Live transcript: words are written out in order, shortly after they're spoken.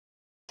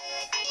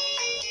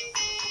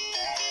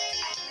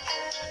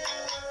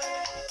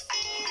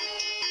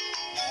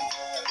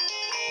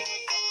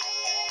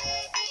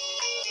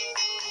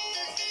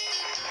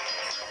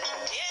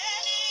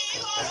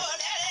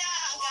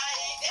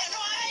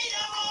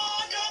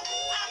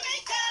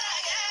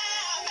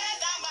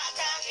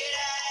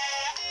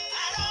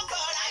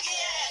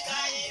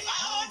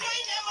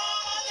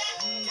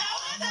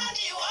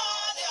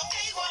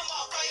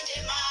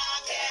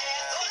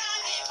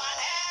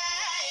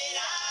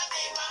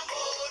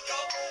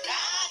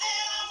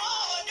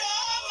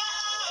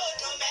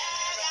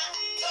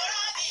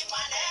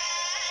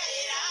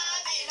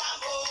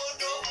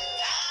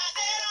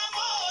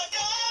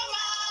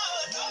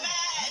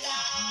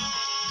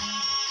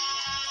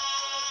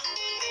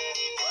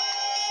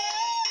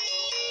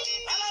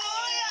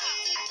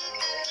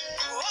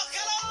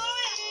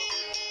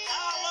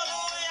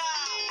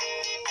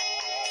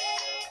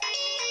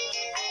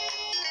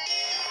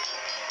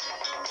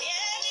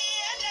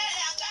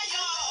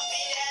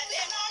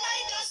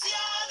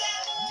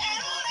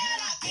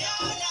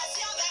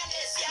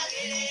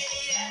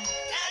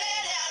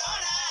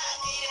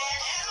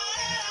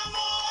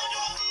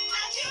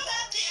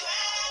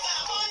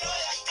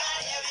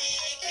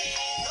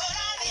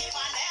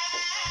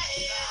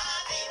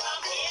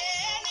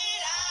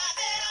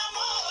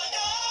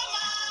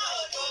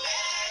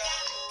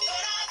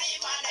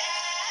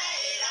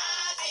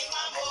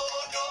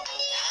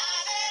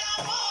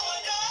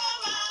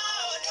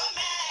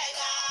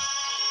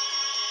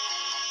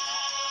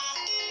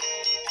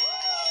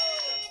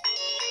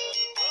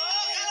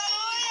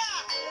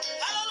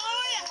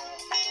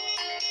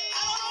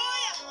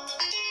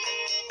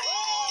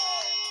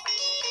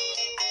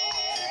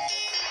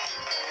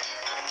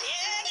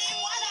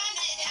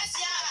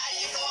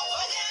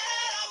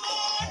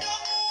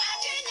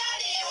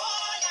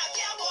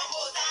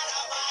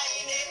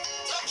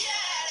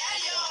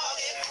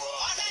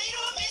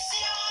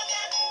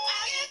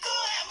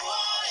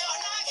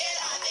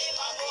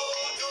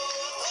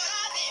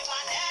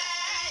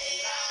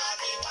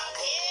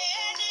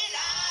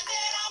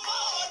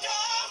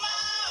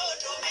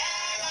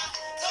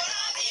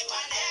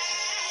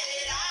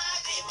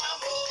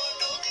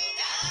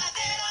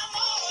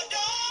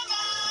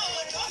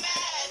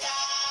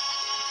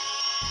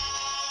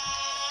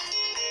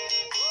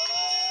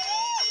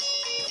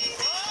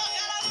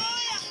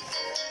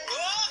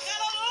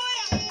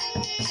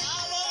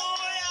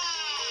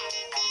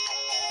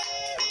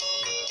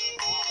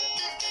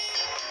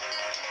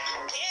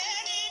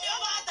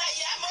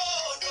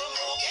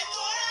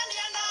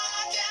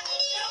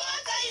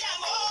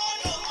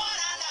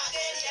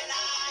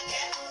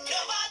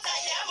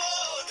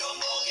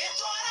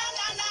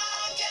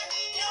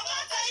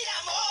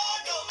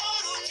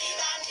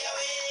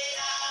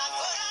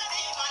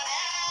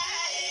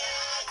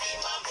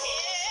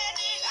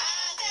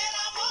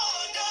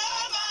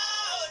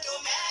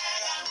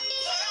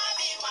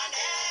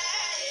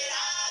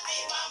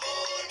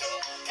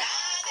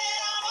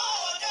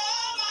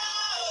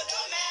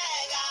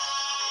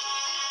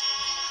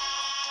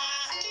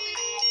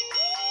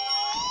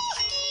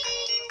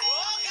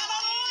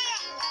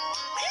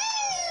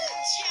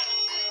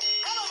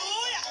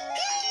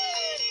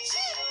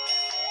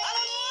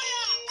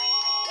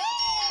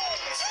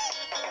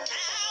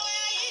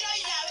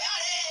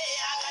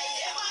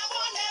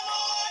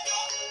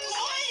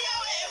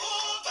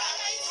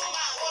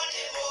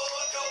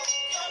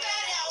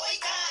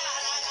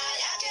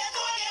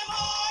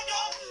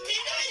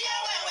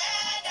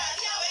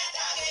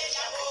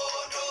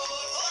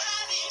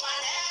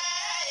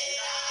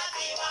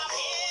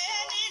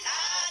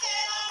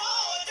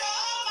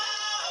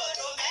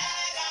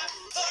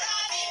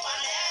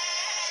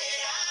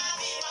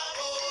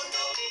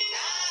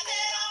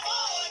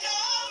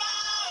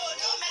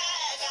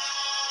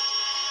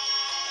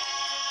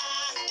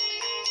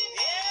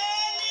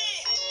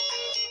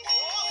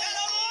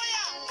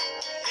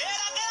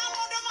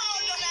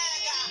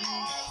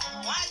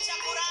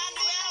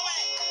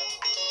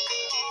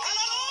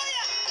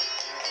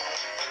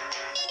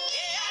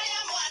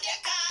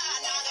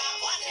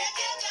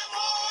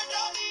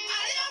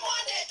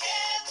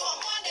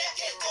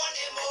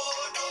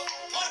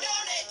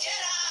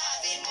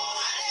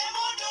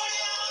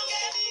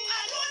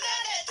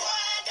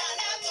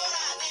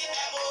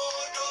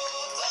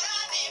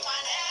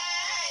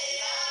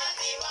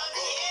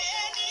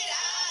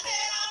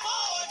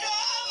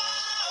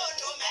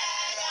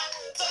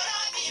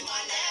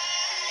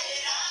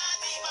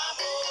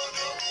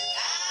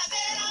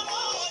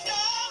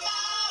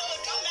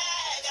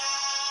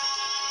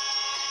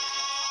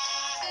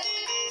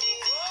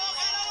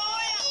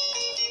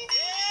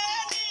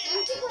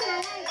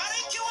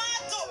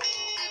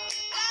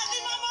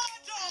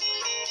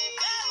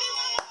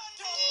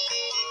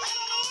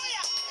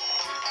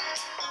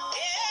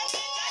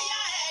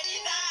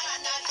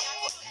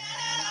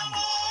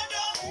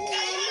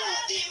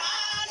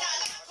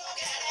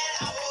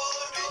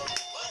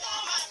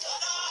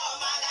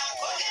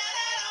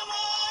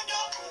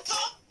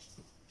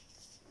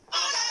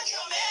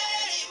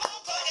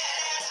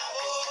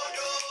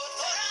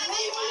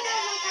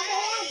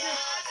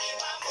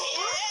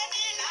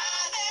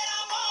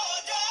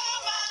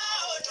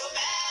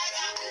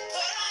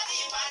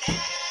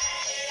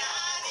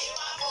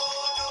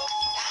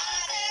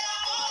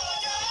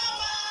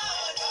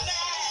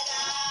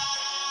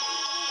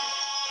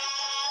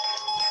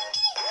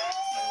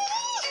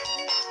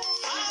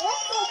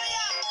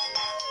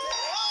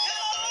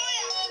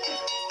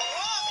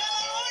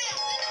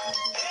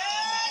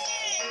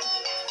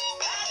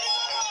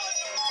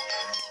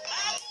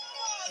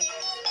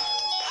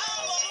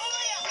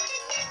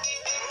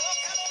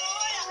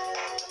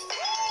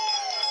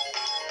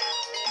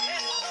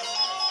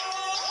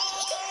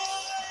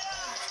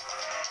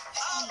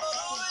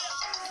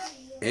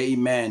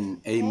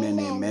Amen. Amen.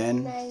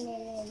 Amen.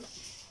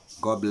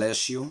 God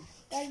bless you.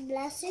 God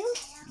bless you.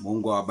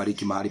 Mungu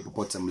awabariki mahali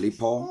popote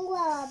mlipo. Mungu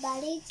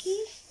awabariki.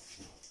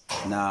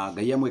 Na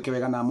Ngai amwike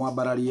wega na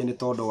mwambararie ni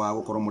tondu wa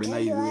gukorwo muri na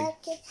ithui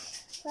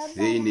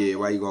thiini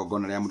wa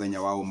igongona ria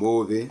muthenya wa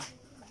umuthi.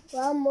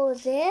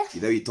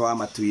 Ithe witũ wa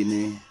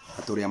matu-inĩ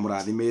atũre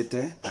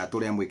amũrathimĩte na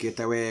atũre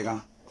amwĩkĩte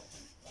wega,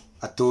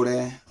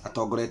 atũre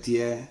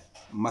atongoretie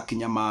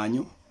makinya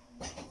manyu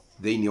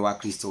thĩinĩ wa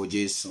Kristo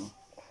Jesu.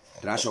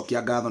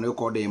 Ndĩracokia ngatho nĩ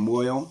gũkorwo ndĩ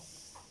muoyo.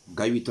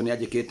 Ngai witũ nĩ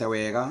anjĩkĩte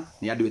wega,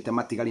 nĩ anduĩte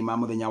matigari ma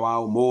mũthenya wa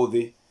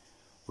ũmũthĩ.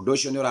 Ũndũ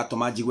ũcio nĩ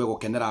ũratũma njigue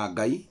gũkenera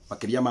Ngai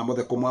makĩria ma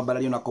mothe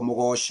kũmwambararia na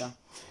kũmũgoca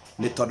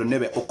nĩ tondũ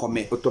nĩwe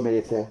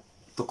ũtũmĩrĩte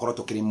tũkorwo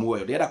tũkĩrĩ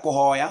muoyo. Ndĩrenda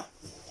kũhoya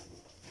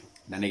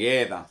na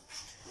nĩgetha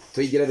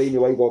tũingĩre thĩinĩ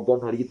wa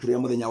igongona ritũ rĩa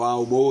mũthenya wa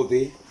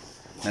ũmũthĩ,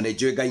 na nĩ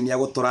njũĩ Ngai nĩ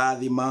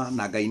egũtũrathima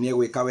na Ngai nĩ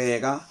egwĩka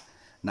wega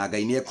na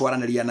Ngai nĩ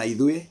ekwaranĩria na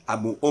ithuĩ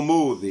amu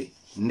ũmũthĩ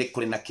nĩ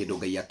kũrĩ na kĩndũ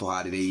Ngai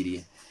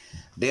atũharĩrĩirie.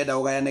 Ndĩrenda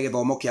ũgayane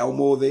gĩthomo kĩa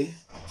ũmũthĩ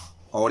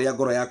o ũrĩa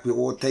ngoro yaku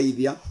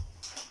ĩgũgũteithia,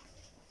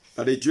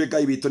 na nĩ njũĩ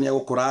Ngai witũ nĩ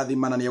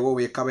egũkũrathima na nĩ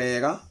egũgwĩka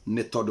wega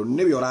nĩ tondũ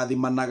nĩwe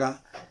ũrathimanaga,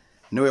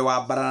 nĩwe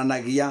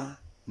wambaranagia,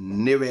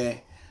 nĩwe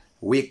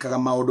wĩkaga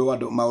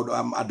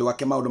andũ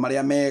ake maũndũ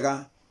marĩa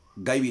mega.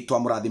 Ngai witũ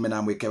amũrathime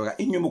na amwĩke wega.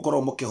 Inyuĩ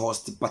mũkorwo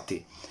mũkĩhost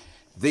party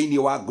thĩinĩ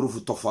wa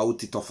group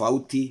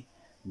tofauti,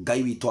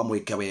 Ngai witũ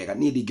amwĩke wega.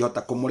 Niĩ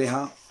ndingĩhota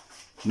kũmũrĩha,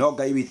 no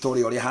Ngai witũ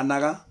ũrĩa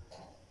ũrĩhanaga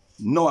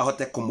no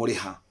ahote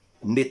kũmũrĩha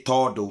nĩ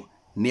tondũ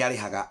nĩ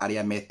arĩhaga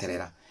arĩa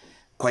meterera.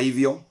 Kwa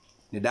hivyo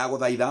nĩ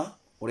ndagũthaitha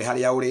ũrĩ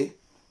harĩa ũrĩ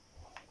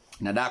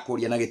na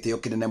ndakũria na gĩtĩo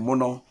kĩnene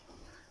mũno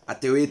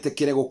atĩ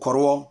wĩtĩkĩre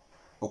gũkorwo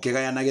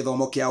ũkĩgayana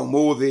gĩthomo kĩa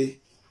ũmũthĩ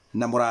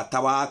na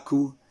mũrata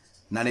waku,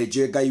 na nĩ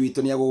njũĩ Ngai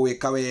witũ nĩ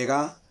egũgwĩka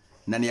wega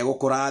na nĩ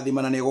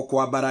egũkũrathima na nĩ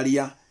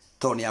egũkwambararia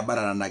tondũ nĩ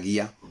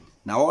ambaranagia.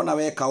 Na wona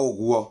weka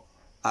ũguo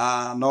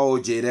no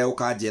ũnjĩre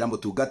ũkanjĩra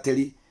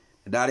mũtungatĩri,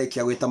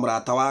 ndarĩkia gwĩta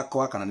mũrata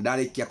wakwa kana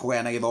ndarĩkia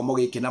kũgayana gĩthomo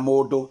gĩkĩ na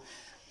mũndũ,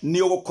 nĩ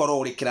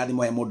ũgũkorwo ũrĩ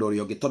kĩrathimo he mũndũ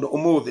ũrĩa ũngĩ, tondũ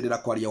ũmũthĩ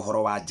ndĩrakwaria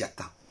ũhoro wa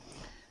njata.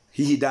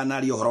 Hihi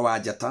ndanaria ũhoro wa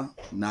njata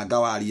na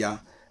ngawaria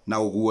na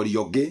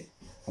ũguũrio ũngĩ,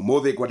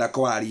 ũmũthĩ ngwenda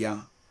kũwaria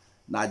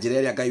na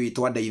njĩra ĩrĩa Ngai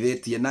witũ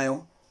andeithĩtie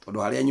nayo, tondũ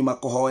harĩa nyuma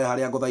kũhoya,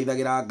 harĩa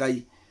ngũthaithagĩra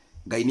Ngai,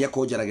 Ngai nĩ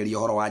ekũnjaragĩria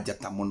ũhoro wa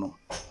njata mũno.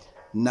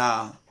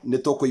 Na nĩ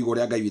tũkũigua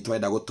ũrĩa Ngai witũ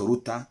enda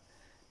gũtũruta,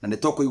 na nĩ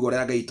tũkũigua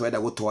ũrĩa Ngai witũ enda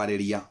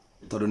gũtwarĩria,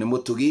 tondũ nĩ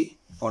mũtugi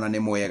ona nĩ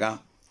mwega.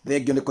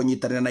 Thengio nĩ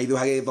kũnyitanĩra na ithuĩ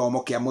harĩ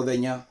gĩthomo kĩa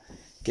mũthenya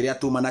kĩrĩa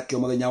tuma nakĩo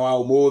mũthenya wa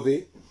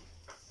ũmũthĩ.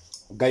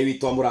 Ngai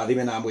witũ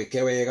amũrathime na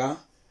amwĩke wega,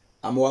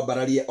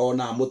 amwambararie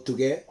ona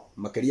amũtuge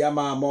makĩria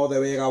ma mothe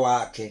wega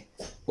wake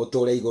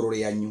ũtũũre igũrũ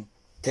rĩanyu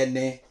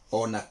tene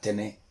ona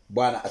tene.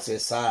 Bwana asifiwe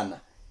sana,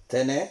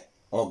 tene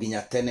o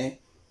nginya tene.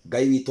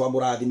 Ngai witũ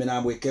amũrathime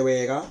na amwĩke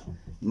wega.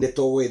 Nĩ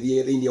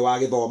tũgũthiĩ thĩinĩ wa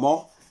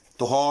gĩthomo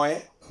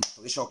tũhoe,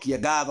 tũgĩcokie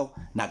ngatho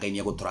na Ngai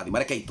nĩ egũtũrathima.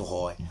 Rekei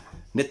tũhoe.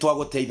 Nĩ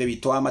twagũteithe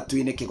witũ wa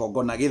matu-inĩ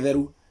kĩgongona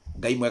gĩtheru,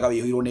 Ngai mwega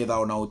wĩhũirwo nĩ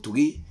thayũ na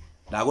ũtugi.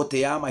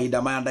 Ndagũtĩa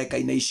mahinda maya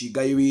ndagĩka-inĩ ici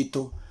Ngai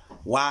witũ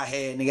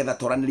wahe nĩgetha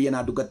twaranĩrie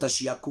na ndungata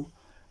ciaku.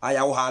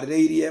 Aya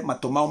ũharĩrĩirie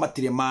matũ mao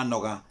matirĩ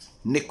manoga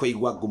nĩ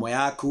kũigua ngumo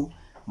yaku,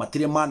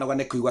 matirĩ manoga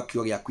nĩ kũigua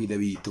kiugo gĩaku Ithe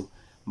witũ.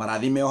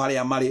 Marathime o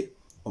harĩa marĩ,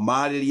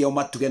 ũmarĩrie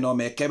ũmatuge na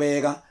ũmeke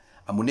wega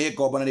amu nĩ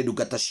ngombo na nĩ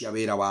ndungata cia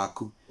wĩra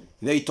waku.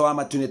 Ithe witũ wa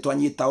matu-inĩ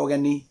twanyita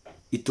ũgeni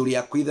itu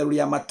rĩaku itheru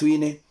rĩa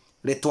matu-inĩ,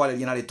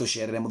 rĩtwarĩrie na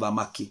rĩtũcerere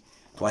mũthamaki.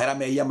 Twahera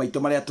mehia maitũ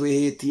marĩa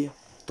twĩhĩtie,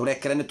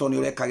 tũrekere nĩ tondũ nĩ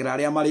ũrekagĩra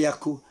arĩa marĩ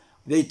aku.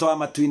 Ithe witũ wa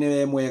matu-inĩ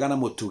we mwega na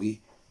mũtugi,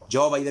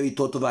 Jehova Ithe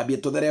witũ tũthambie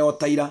tũthere o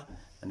taira,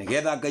 na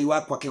nĩgetha Ngai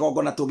wakwa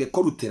kĩgongona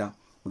tũngĩkũrutĩra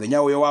mũthenya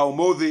ũyũ wa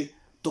ũmũthĩ,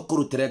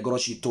 tũkũrutĩre ngoro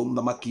citũ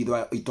mũthamaki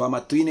witũ wa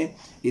matu-inĩ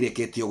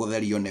irĩkĩtio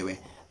gũtherio nĩwe.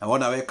 Na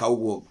wona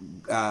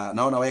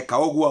weka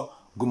ũguo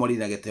ngumũri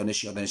na gĩtĩo nĩ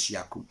ciothe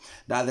ciaku.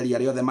 Ndatheria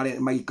arĩa othe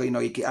magĩikaro-inĩ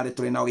gĩkĩ, arĩ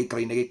tũrĩ nao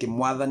gĩikaro-inĩ gĩkĩ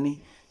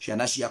Mwathani,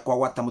 ciana ciakwa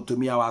gwata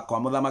mũtumia wakwa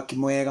mũthamaki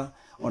mwega,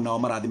 onao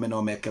marathime na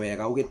ũmeke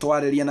wega,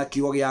 ũgĩtwarĩria na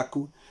kiugo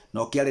gĩaku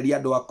na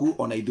ũkĩarĩria andũ aku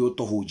ona ithuĩ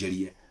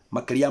tũhunjĩrie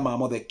makĩria ma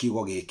mothe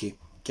kiugo gĩkĩ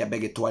kĩambe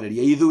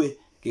gĩtwarĩrie ithuĩ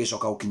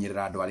gĩgĩcoka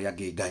gũkinyĩrĩra andũ arĩa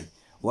angĩ. Ngai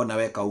wona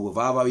weka ũguo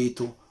Baba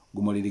witũ,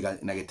 ngumũriri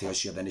na gĩtĩo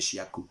ciothe nĩ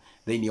ciaku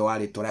thĩinĩ wa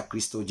rĩĩtwa rĩa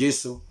Kristo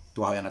Jesu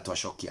twahoya na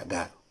twacokia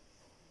ngatho.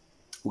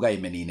 Uga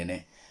ameni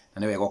nene,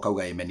 na nĩ wega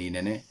ũkauga ameni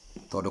nene,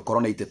 tondũ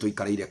korwo nĩ itĩ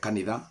tũikarĩire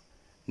kanitha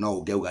no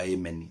ũngĩauga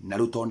ameni, na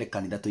rĩu tondũ nĩ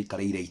kanitha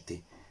tũikarĩire itĩ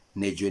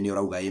nĩ njũĩ nĩ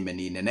ũrauga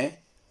ameni nene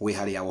wĩ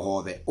harĩa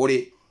hothe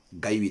ũrĩ.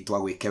 Ngai witũ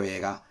agwĩke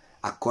wega,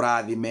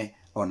 akũrathime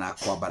ona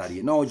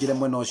akwambararie. No ũnjĩre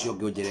mwena ũcio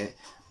ũngĩ, ũnjĩre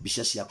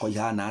mbica ciakwa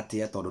ihana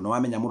atĩa, tondũ nĩ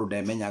wamenya mũndũ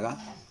ndemenyaga,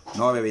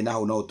 no we wĩna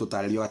hau no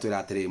ũtũtarĩrie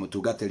ũgatwĩra atĩrĩ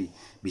mũtungatĩri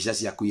mbica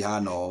ciaku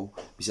ihana ũũ,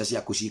 mbica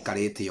ciaku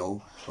cikarĩte ũũ,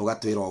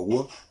 ũgatwĩra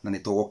ũguo na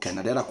nĩ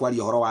tũgũkena. Ndĩrenda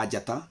kwaria ũhoro wa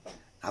njata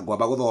na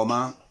ngwamba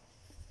gũthoma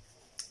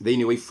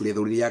thĩinĩ wa ibuku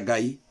rĩtheru rĩa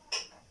Ngai,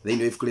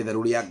 thĩinĩ wa ibuku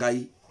rĩtheru rĩa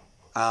Ngai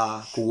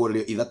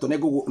kũguũrĩrio ithatũ.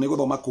 Nĩ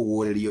gũthoma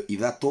kũguũrĩrio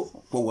ithatũ,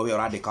 koguo we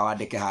ũrandĩka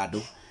wandĩke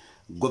handũ.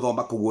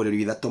 Ngũthoma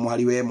kũguũrĩrio ithatũ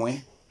mũhari wa 1,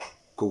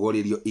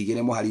 kũguũrĩrio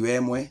 2 mũhari wa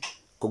 1,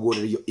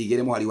 kũguũrĩrio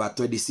 2 mũhari wa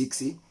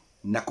 26,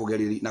 na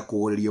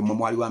kugurerio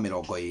mwari wa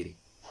 20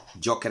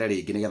 njokere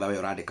ringi nigetha we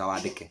urandika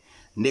wandike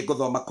ni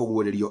nguthoma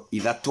kugurerio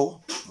 3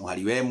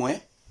 mwari wa 1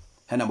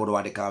 hena mundu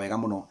wandika wega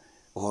muno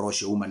uhoro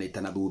ucio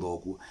umanite na thutha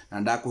oguo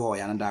na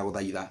ndakuhoya na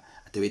ndaguthaitha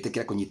ati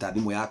witikire kunyita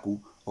thimu yaku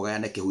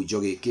ugayane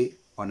kihunjo giki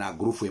ona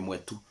group imwe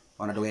tu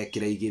ona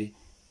ndugekire igiri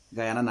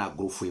gayana na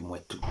group imwe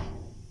tu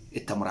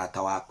ita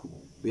murata waku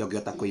we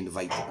ungiota ku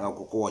invite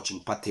ku watching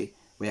party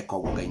we ka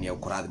uguo Ngai ni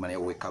ukurathima ni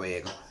ugwika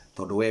wega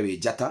tondu we wi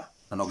njata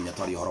na no nginya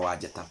twari horo wa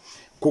njata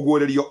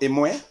kugurerio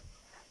 1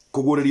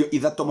 kugurerio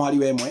 3 mwari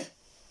wa 1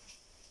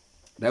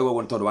 ndaigwa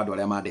uguo tondu andu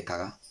aria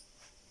mandikaga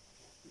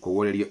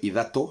kugurerio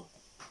 3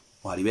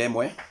 mwari wa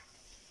 1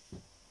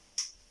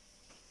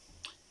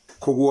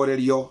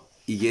 kugurerio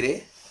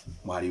 2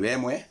 mwari wa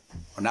 1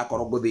 ona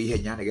korwo nguthi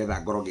ihenya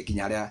nigetha ngoro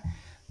ngikinya aria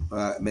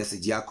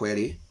message yako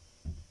eri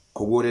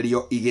kugurerio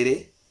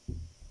 2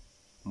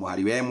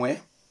 mwari wa 1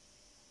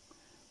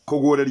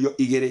 kugurerio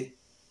 2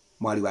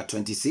 mwari wa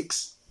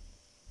 26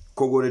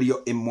 kugurerio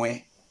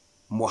 1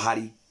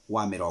 mwari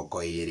wa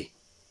 20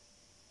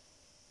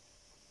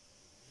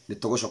 ni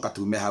tugucoka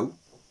tume hau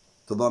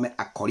tuthome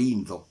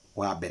Akorintho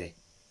wa mbere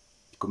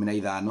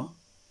 15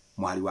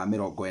 mwari wa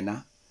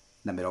 40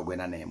 na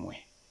 41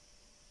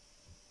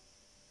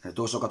 na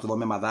tugucoka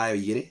tuthome Mathayo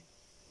 2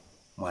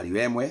 mwari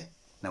wa 1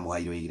 na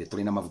mwari wa 2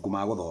 tuli na mabuku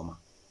ma guthoma.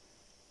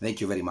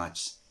 Thank you very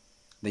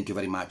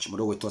much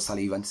mundu gwitwo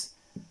Salivans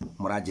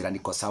muranjira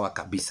niko sawa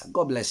kabisa.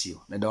 God bless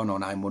you. Na ndona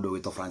ona mundu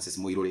gwitwo Francis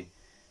Muiruri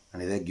na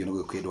ni thengiu ni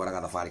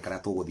gwikindwaraga thabari karia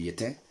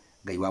tuguthiete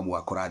Ngai wa mu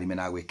akurathime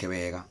na gwike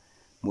wega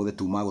muthe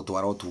tuma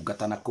gutwara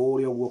utungata na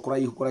kuri uguo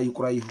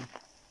kuraihu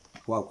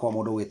wa kwa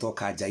mundu gwitwo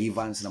Kanja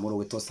Evans na mundu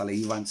gwitwo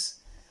Sally Evans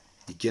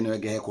ikene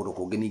wengehe kundu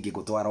kungi ningi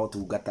gutwara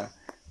utungata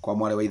kwa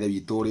mware wa ithe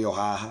witu uri o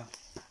haha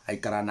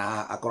aikara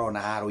na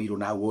akorona haro iru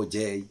na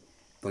wonjei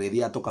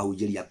turithia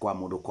tukahunjiria kwa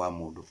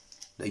mundu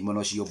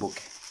ndaimono cio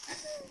mbuke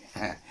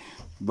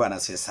bwana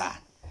sesa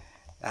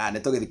ne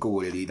tugithi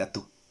kugurerio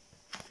 3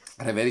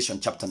 Revelation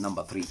chapter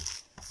number 3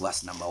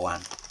 verse number 1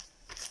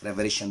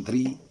 Revelation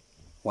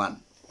 3:1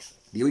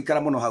 ndio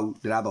ikara muno hau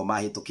ndirathoma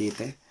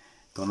hitukite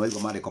tondu igo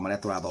mariko maria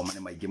turathoma ni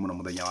maingi muno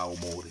muthenya wa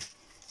umuthi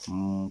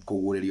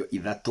kugurerio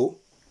 3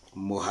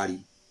 muhari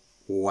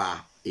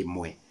wa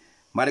 1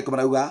 mariko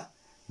marauga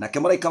na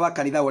kemuraika wa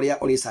kanitha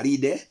uria uri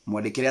Saride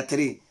mwandikire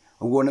atiri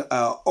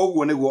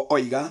uguo niguo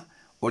oiga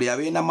uria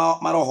wina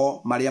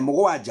maroho maria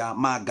mugwanja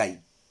ma Ngai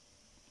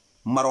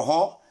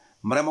maroho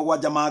maria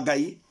mugwanja ma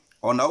Ngai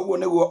ona uguo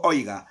niguo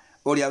oiga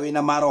uria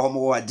wina maroho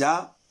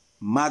mugwanja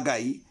ma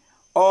Ngai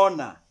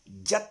ona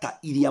njata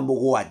iria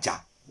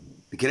mugwanja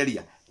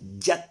thikireria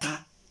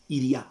njata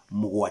iria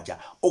mugwanja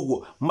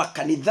uguo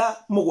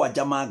makanitha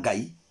mugwanja ma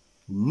Ngai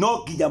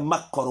no nginya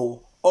makoro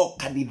o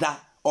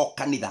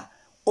kanitha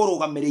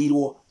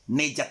urugamirirwo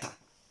ni njata.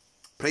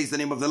 Praise the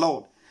name of the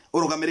Lord.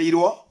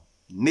 Urugamirirwo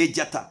ni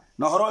njata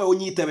na horo uyu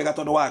unyite wega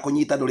tondu wa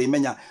kunyita nduri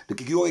menya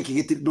ndikikigo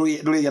giki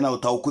nduri na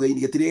utauku theini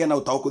gitiriga na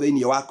utauku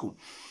theini waku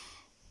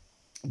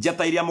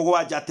njata iria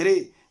mugwanja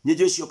atiri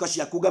nyeje cioka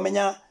ciaku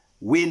ngamenya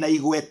wina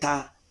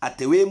igweta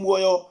ati wi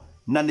muoyo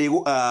na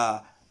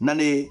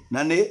ni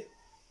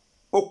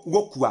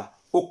gukua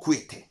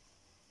ukwite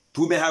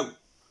tume hau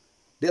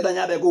ndenda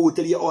nyambe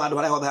gugutiria o handu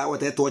haria hothe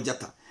hagwetetwo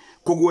njata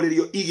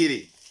kugurerio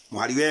 2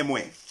 mwari wa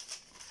 1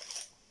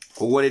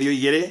 kugurerio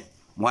 2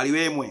 mwari wa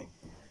 1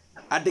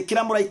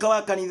 andikira muraika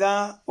wa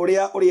kanitha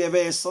uria uri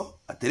Efeso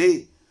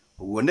atiri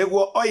uguo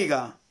niguo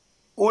oiga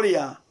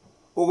uria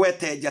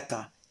ugwete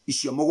njata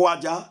icio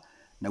mugwanja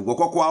na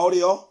guoko kwa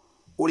urio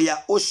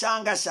uria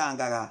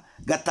ucangaga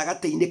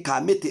gatagati-ini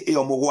ka miti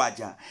iyo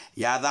mugwanja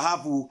ya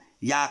dhahabu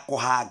ya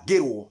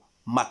kuhangirwo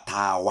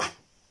matawa.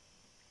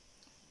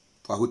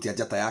 Twahutia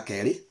njata ya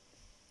keri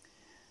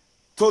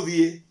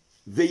tuthie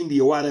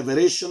thĩinĩ wa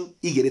Revelation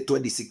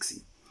 2:26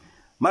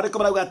 mariko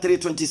marauga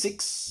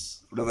 3:26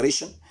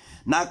 Revelation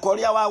na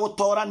koria wa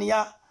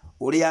gutorania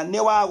uria ni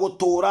wa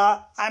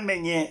gutura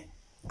amenye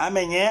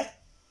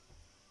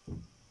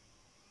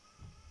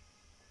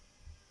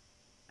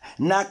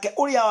nake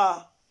uria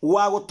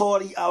wa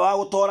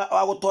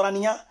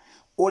gutorania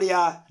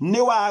uria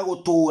ni wa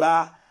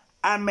gutura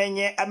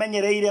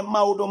amenyereire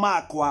maundu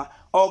makwa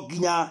o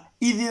nginya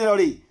ithiriro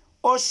ri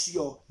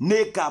ucio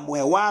ni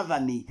kamuhe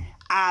wathani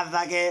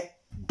athage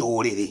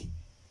nduriri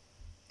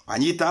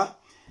anyita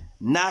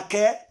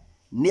nake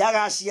ni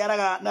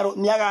agaciaraga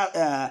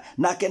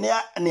nake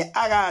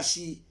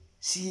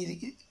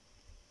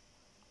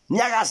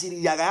ni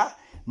agaciriraga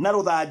na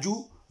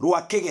ruthanju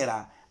rwa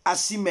kigera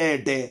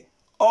acimende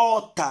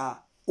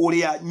ota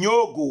uria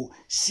nyungu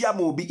cia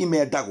mumbi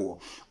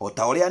imendagwo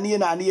ota uria nie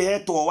na nie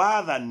hetwo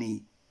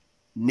wathani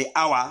ni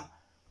awa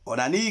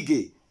ona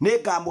ningi ni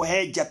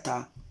ngamuhe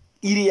njata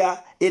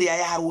iria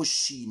ya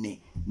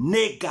rucini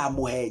ni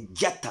ngamuhe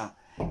njata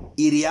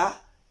iria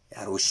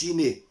ya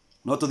rucini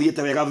no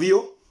tuthiete wega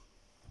biu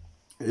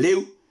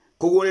riu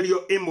kugurerio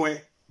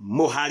 1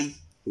 muhari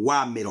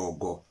wa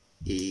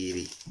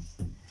 20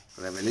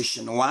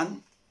 Revelation 1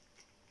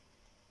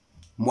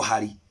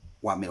 muhari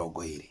wa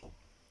 20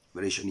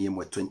 Revelation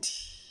 1:20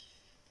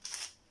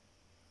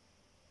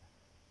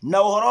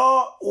 na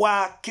uhoro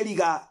wa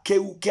kiriga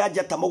kiu kia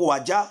njata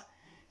mugwanja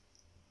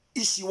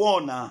ici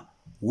wona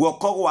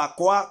guoko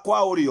gwakwa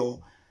kwa urio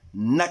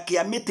na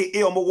kia miti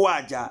iyo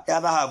mugwanja ya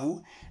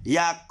dhahabu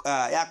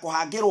ya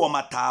kuhangirwo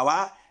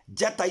matawa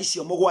njata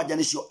icio mugwanja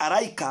nicio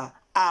araika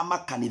a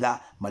makanitha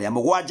maria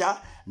mugwanja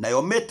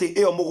nayo miti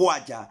iyo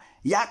mugwanja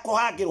ya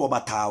kuhangirwo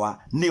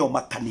matawa niyo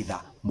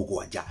makanitha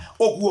mugwanja.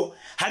 Oguo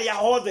haria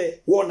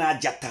hothe wona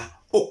njata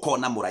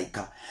ukona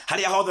muraika,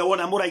 haria hothe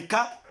wona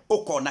muraika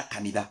ukona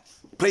kanitha.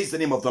 Praise the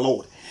name of the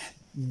Lord.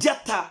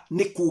 Njata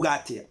ni kuga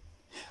atia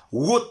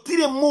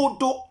gutire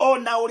mundu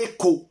ona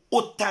uriku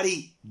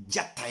utari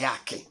njata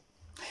yake.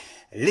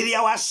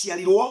 Riria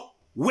waciarirwo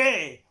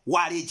we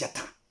wari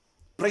njata.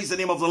 Praise the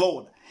name of the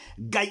Lord.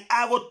 Ngai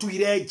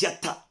agutuire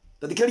njata.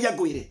 Ndikiriria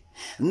ngwire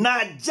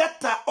na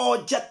njata o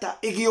njata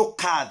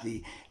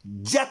igiukathi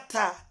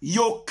njata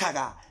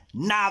yokaga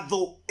na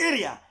thu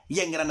iria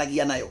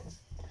yengeranagia nayo.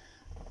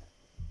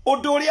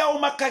 Undu uria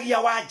umakagia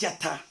wa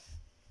njata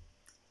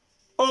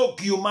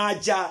ogiuma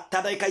nja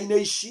ta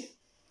ndaika-ini ici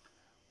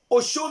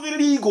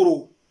ucuthiriri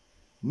iguru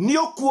ni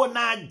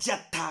ukuona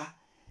njata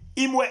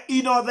imwe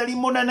inotheri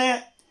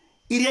munene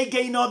iria ingi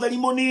inotheri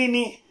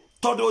munini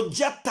tondu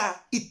njata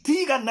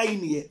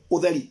itiganainie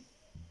utheri.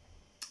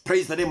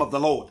 Praise the name of the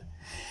Lord.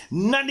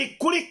 Na ni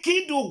kuri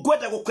kindu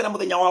ngwenda gukwira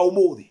muthenya wa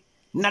umuthi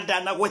na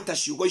ndanagweta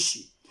ciugo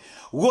ici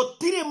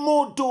gutire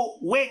mundu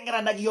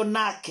wengeranagio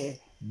nake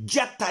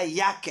njata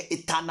yake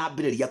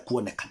itanambiriria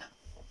kuonekana.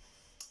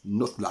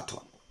 Not that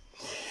one.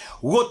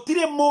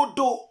 Gutire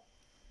mundu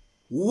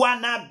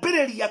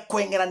wanambiriria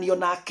kwengeranio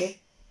nake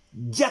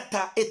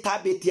njata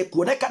itambitie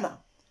kuonekana.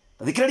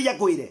 Thikiriria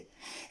ngwire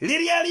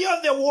riria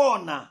riothe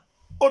wona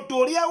undu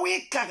uria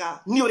wikaga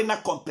ni uri na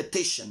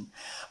competition,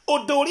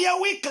 undu uria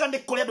wikaga ni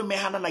kuri andu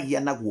mehananagia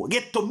naguo.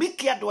 Gitumi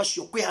kia andu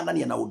acio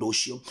kwihanania na undu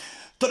ucio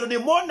tondu ni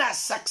mona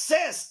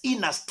success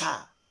in a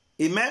star.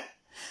 Amen.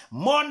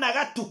 Mona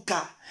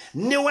gatuka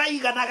ni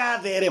waigana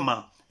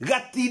gatherema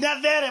gatina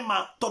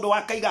therema tondu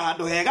wakaiga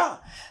handu hega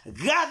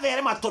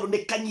gatherema tondu ni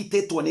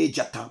kanyitetwo ni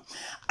njata.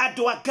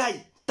 Andu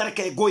akai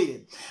tareke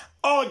ngwire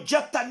o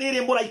njata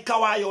niri muraika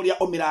wayo uria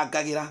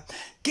umirangagira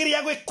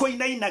kiria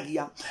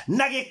gwikuinainagia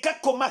na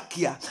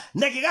gikakumakia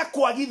na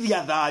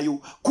gigakwagithia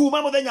thayu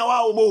kuma muthenya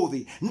wa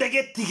umuthi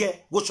ndegetige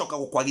gucoka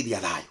gukwagithia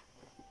thayu.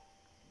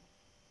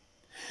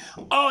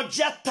 O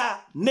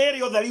njata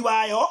niri utheri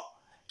wayo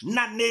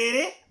na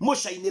niri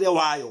mucainire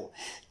wayo.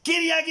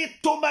 Kiria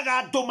gitumaga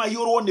andu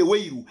maiyurwo ni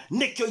wiru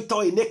nikio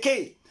itoi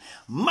niki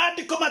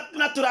mandiko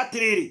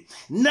maturatiriri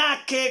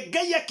nake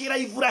Ngai akira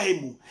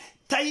Ibrahimu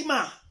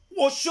taima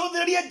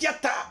ucuthirie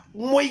njata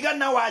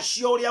muigana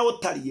wacio uria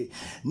utarie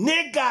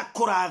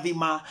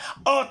ningakurathima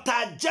o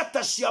ta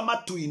njata cia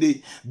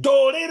matu-ini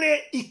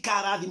nduriri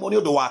ikarathimo ni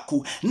undu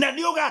waku na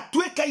ni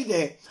ugatuika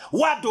ithe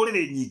wa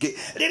nduriri nyingi.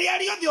 Riria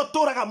riothe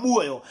uturaga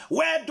muoyo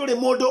we nduri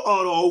mundu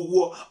oro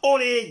uguo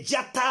uri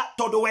njata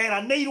tondu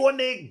weranirwo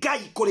ni Ngai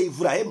kuri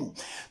Ibrahimu.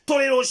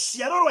 Turi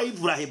ruciaro rwa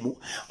Ibrahimu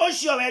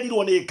ucio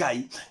werirwo ni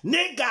Ngai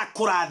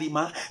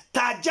ningakurathima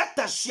ta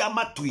njata cia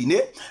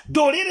matu-ini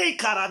nduriri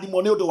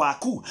ikarathimo ni undu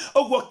waku.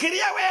 Oguo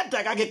kiria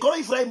wendaga gikorwo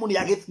Ibrahimu ni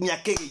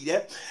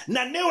akigeire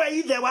na niwe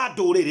ithe wa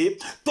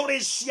nduriri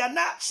turi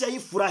ciana cia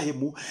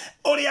Ibrahimu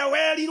uria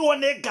werirwo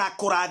ni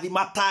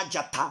ngakurathima ta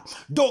njata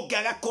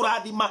ndungiaga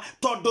kurathima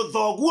tondu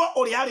thoguo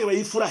uria ari we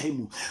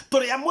Ibrahimu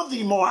turi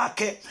muthimo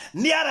wake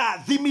ni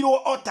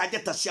arathimirwo o ta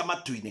njata cia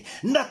matu-ini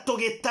na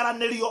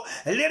tugitaranirio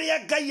riria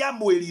Ngai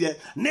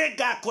amwirire ni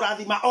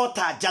ngakurathima o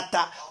ta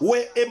njata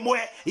we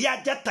imwe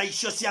ya njata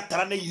icio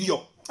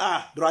ciataranirio.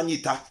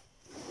 Nduranyita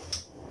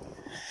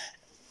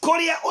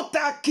kuria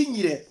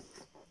utakinyire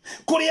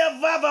kuria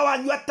baba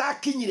wanyu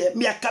atakinyire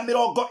miaka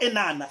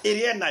 80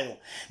 irie nayo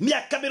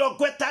miaka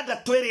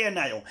 60 irie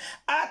nayo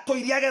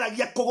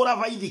atoiriageragia kugura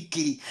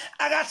baithikiri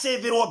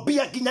agacevirwo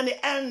bia ginya ni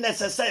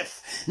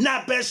NSSF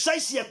na mbeca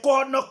icie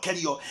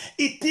kuhonokerio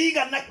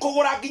itigana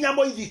kugura ginya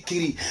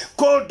moithikiri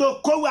kundu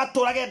kou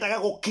aturagendaga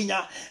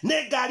gukinya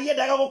ni ngari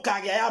endaga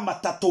gukagia ya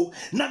matatu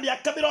na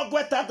miaka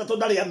 60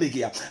 ndari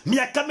amigia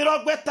miaka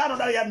 50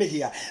 ndari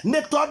amigia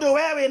ni tondu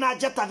wewe na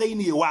njata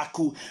thiini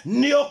waku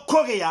ni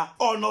ukugia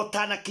ona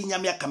utana kinya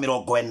miaka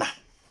 40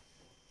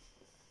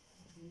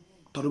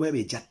 tondu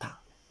wewe njata.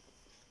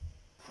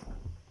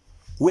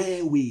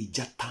 Wewe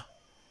njata.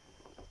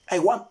 I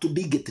want to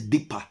dig it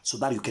deeper so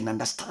that you can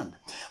understand.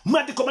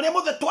 Mandiko maria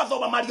mothe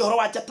twathoma mari horo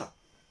wa njata.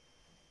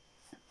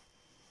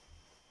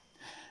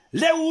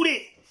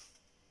 Leuri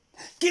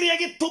kiria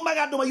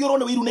gitumaga andu mayurwo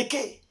ni wiru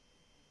niki.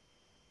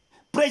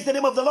 Praise the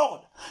name of the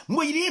Lord.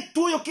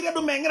 Mwiritu uyu kiria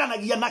andu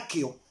mengeranagia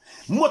nakio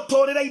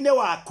mutorire-ine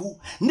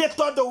waku ni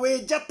tondu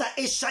wi njata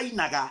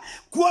icainaga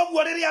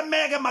kuoguo riria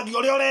megemagia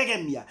uria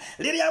uregemia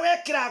riria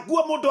wekira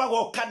nguo mundu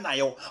agoka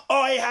nayo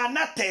o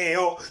ihana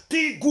teo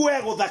ti nguo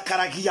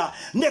eguthakaragia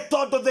ni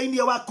tondu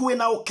thiini waku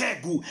wina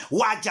ukengu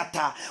wa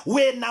njata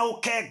wina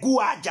ukengu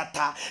wa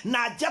njata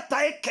na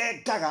njata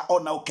ikengaga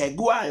ona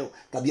ukengu wayo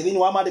tabia thiini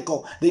wa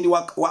mandiko thiini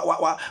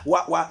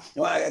wa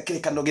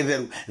kirikano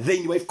githeru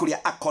thiini wa ibuku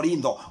ria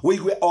Akorintho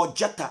wigue o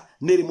njata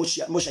niri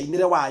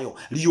mucainire wayo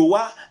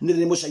riua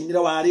niri mucainire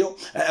wario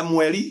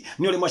mweri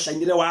ni uri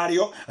mucainire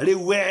wario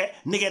riu we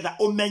nigetha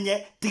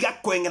umenye tiga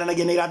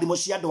kwengeranagia na irathimo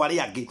cia andu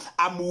aria angi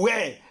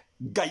amwe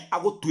Ngai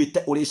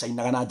agutwite uri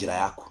cainaga na njira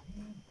yaku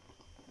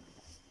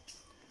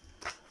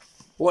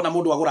wona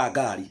mundu agura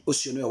ngari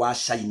ucio niwe wa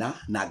caina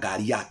na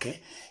ngari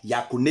yake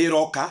yaku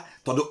niroka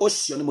tondu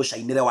ucio ni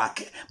mucainire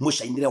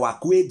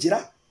waku wi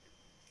njira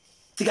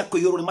tiga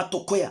kuyuru ni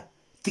matukoya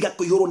tiga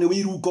kuyuru ni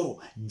wiru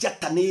ngoro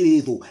njata ni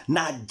rithu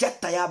na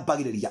njata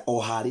yambagiriria o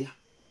haria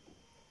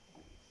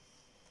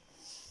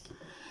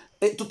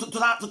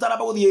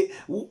tutaraba guthie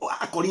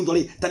Akorintho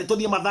ri tani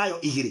tuthie Mathayo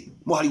 2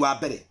 muhari wa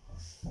mbere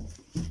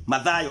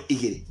Mathayo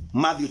 2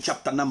 Matthew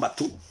chapter number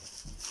 2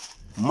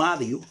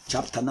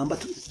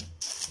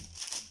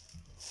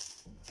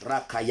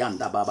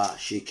 rakayanda baba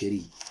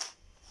shekeri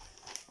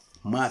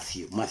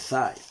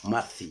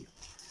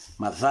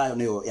Mathayo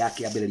niyo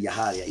yake yambiriria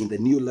haria in the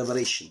new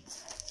revelation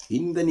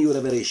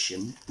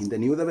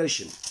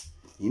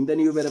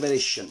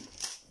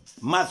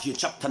Matthew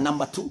chapter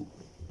number 2.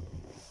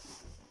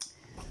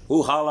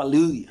 Oh,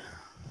 hallelujah.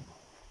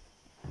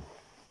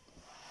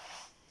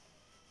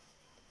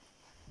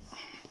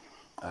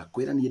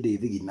 Akwira ni ndi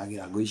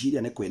thiginagira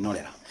ngwiciria ni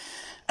kwinorera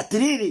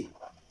atiriri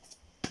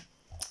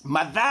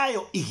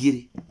Mathayo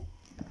 2.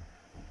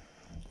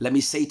 Let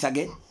me say it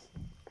again.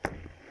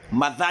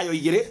 Mathayo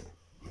 2.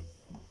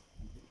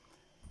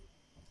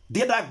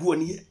 Dieda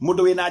guonie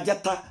mundu wina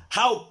njata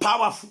how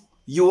powerful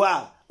you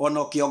are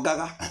ono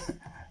kiongaga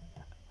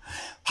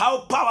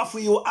how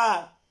powerful you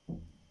are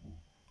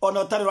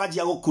ono tari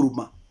rajia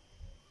gukuruma.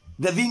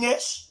 The thing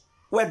is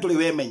we nduri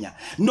wemenya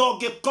no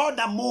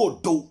ngikonda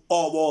mundu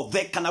o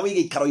wothe kana wi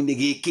gikaro-ini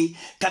giki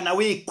kana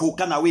wi ku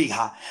kana wi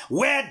ha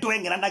we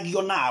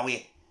ndwengeranagio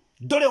nawe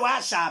nduri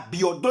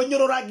wacambio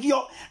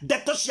ndunyororagio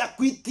ndeto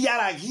ciaku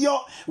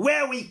itiaragio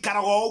we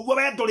wikaraga uguo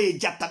we nduri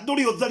njata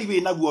nduri utheri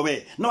winaguo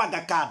we no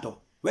anga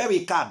kando we wi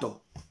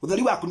kando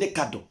utheri waku ni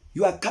kando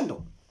you are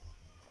kando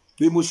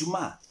wi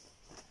mucuma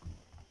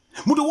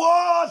mundu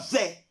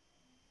wothe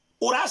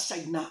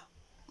uracaina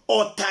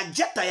o ta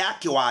njata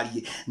yake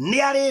warie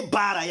ni ari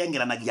mbara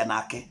yengeranagia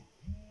nake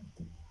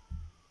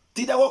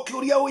tida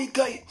gokiuria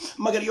uikai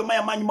magerio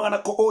maya manyu magana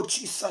ko oh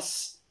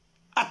Jesus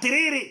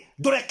atiriri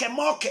ndureke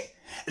moke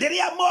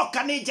riria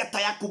moka ni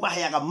njata yaku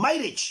maheaga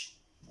mileage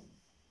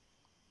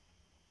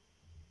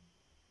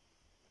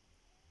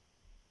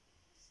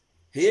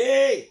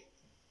hey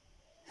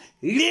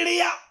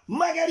riria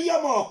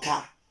magerio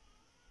moka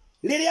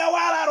riria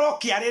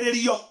wararokia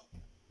riririo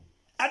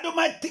andu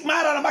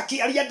marara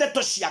makiaria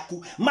ndeto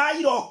ciaku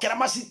mairokera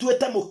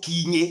macituete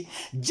mukinyi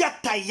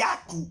njata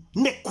yaku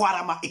ni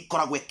kwarama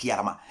ikoragwe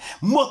kiarama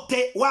muti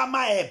wa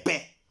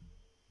maembe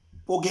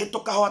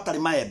ungihituka ho atari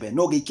maembe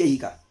no giike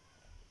higa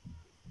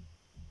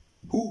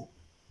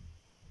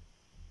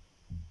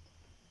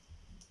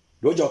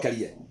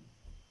ndojokerie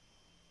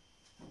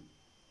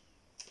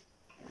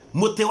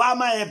muti wa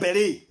maembe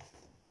ri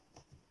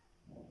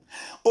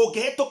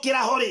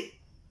ungihitukira ho ri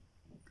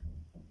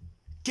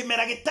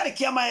kimera gitari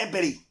kia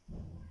maembe ri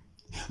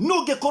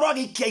no ngikorwo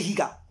agiikia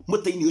ihiga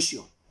muti-ini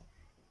ucio.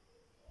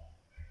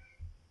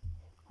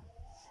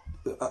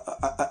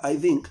 I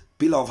think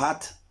Pillar of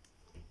Heart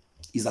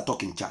is a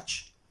talking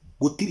church.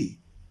 Gutiri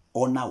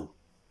onau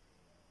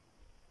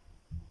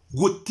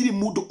gutiri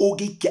mundu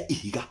ungiikia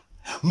ihiga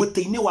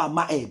muti-ini wa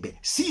maembe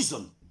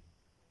season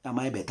ya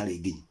maembe tari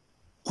nginyi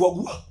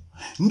kwoguo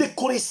ni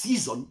kuri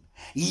season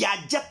ya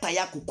njata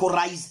yaku ko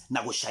rise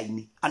na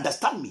gushine.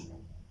 Understand me?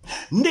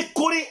 Ni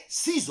kuri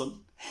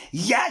season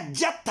ya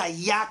njata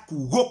yaku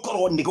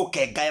gukorwo ni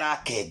gukenga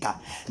kenga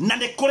na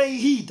ni kuri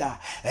ihinda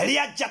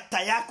ria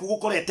njata yaku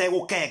gukorete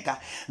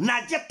gukenga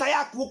na njata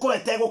yaku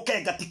gukorete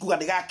gukenga tikuga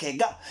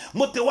ndigakenga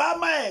muti wa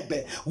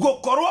maembe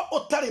gukorwo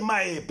utari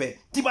maembe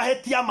ti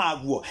mahetia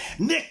maguo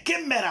ni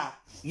kimera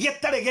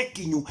gitari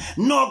gikinyu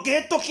no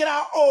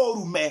ngihitukira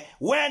orume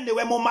we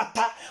niwe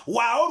mumata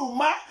wa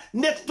oruma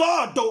ni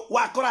tondu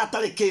wakora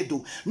atari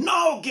kindu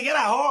no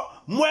ngigera ho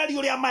mweri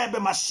uria maembe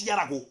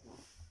maciaragwo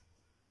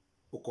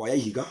ukoya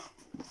ihiga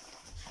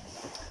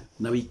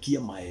na wikie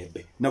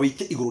maembe na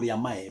wikie iguru ria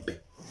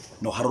maembe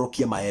no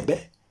harorokie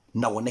maembe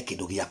na wone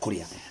kindu gia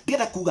kuria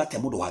ndienda kuga ate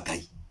mundu wa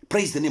Ngai.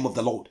 Praise the name of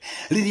the Lord.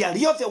 Riria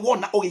riothe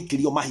wona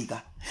ugikirio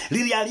mahiga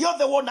riria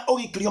riothe wona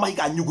ugikirio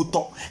mahiga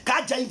nyuguto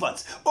ka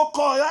Jaivans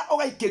ukoya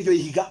ugaikirio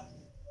ihiga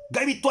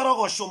Ngai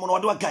bitwarogocwo muno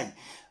andu a Ngai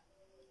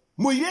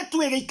muiretu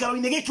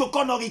egeikaro-ine giki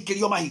ukono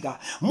gikirio mahiga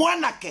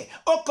mwanake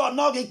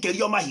ukono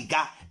gikirio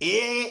mahiga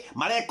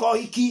mareko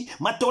hiki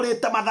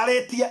maturite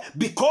matharetie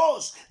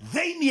because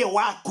theinie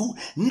waku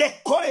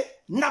nekore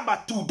na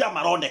matunda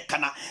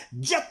maronekana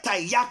njata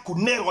yaku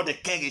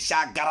neroneke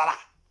gicangarara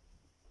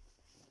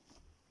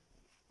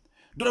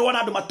ndure wana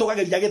andu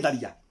matugageria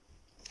githaria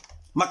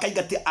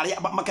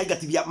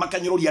makaigatithia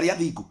makanyururia aria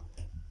thingu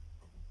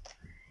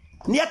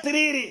ni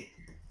atiriri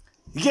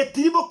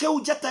getirimo keu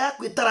njata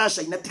yaku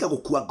itaracaina tiga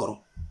gukua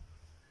ngoro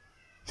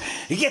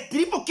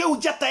getirimo keu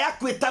njata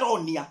yaku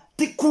itaronia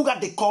ti kuga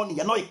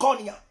ndikonia no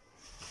ikonia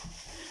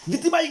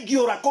thitima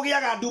ingiura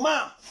kugiaga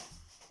nduma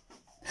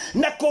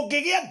na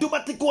kungigia nduma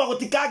ti kuga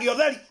gutikagi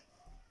utheri.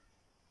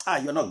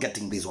 You're not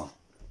getting this one.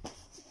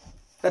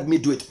 Let me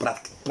do it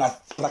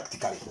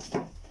practically.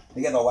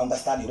 Nigetha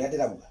understand uria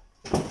ndiraguga.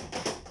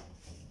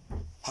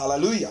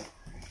 Hallelujah.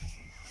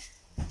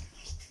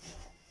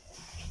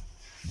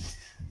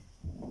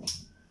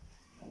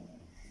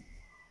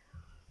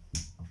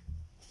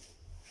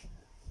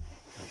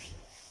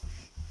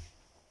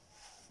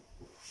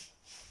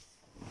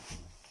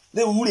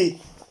 The uri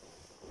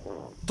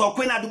to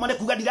kwena nduma ne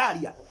kuga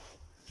ndiraria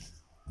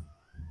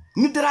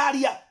ni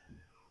ndiraria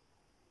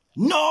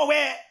no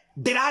we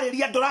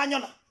ndiraria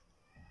nduranyona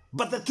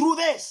but the truth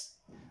is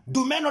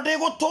dumeno de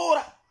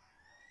gutura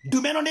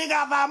dumeno ne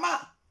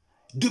gathama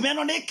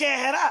dumeno ne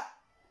kehera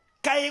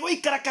kai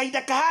guikara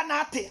kaida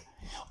kahana atia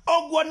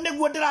ogwo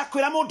niguo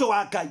ndirakwira mundu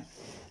wa Ngai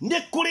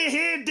ni kuri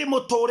hindi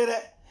muturire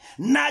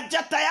na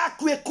njata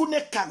yaku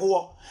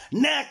ekunekagwo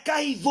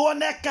nekahithwo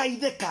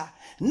nekaithika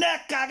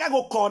nekaga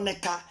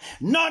gukoneka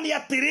no ni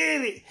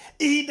atiriri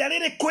ihinda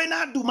riri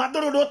kwina nduma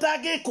nduru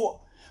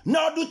rutangikwo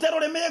no ndute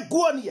rurime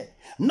nguonie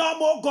no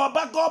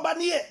mungomba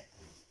nie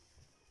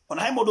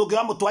ona he mundu ungi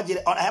wa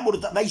mutwanjire ona he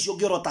mundu tha icio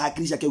ungi orota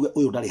hakiri ciake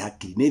uyu ndari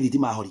hakiri ni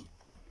thitima hori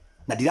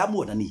na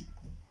ndiramuona ni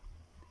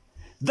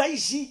tha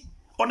ici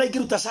ona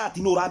ingiruta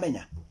shati no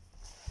uramenya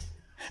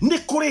ni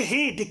kuri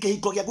hindi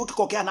kihiko giaku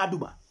kiko kiana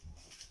nduma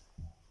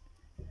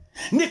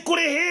ni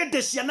kuri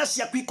hindi ciana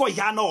ciaku iko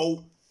ihana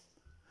ou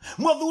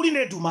muthuri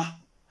ne nduma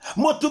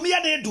mutumia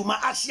ne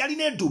nduma aciari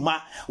ne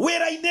nduma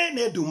wira-ine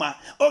ne nduma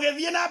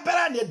ugithie na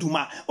mbere ne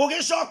nduma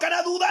ugicoka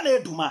na thutha ne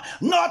nduma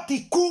no ti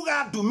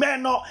kuga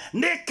ndumeno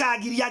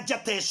nikagiria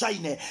njata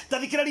icaine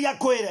tathikiriria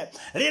kwire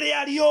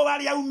riria riuwa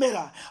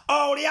riaumira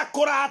o uria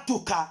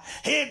kuratuka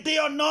hindi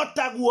yo no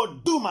taguo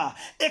nduma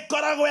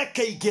ikoragwo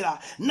ikiingira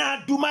na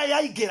nduma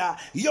yaingira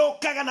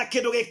yukaga na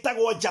kindu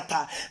gitagwo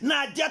njata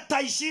na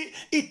njata ici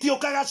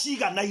itiukaga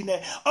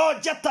ciganaine o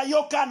njata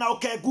yuka na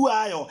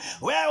ukenguayo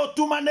we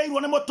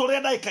utumaneirwo ni muturire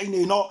ndaikaine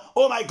ino.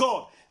 Oh my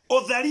God,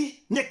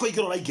 utheri ni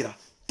kuingira uraingira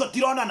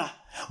tutironana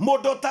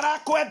mundu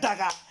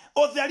tarakwendaga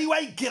utheri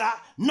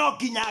waingira no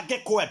nginya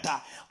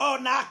ngikwenda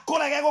ona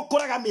kurege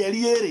gukuraga mieri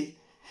iri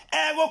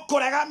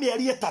egukuraga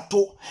mieri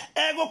itatu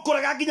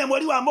egukuraga nginya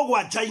mweri wa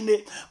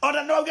mugwanja-ini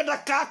ona no ugenda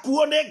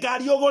kakuo ni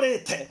ngari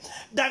ugurite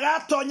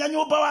ndagatonya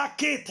nyumba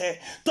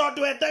wakite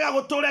tondu endaga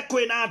guture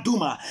kwina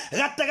nduma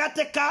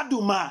gategate ka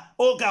nduma.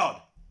 Oh God,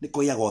 ni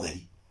kuiyaga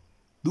utheri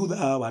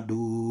thutha wa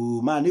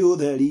nduma ni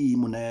utheri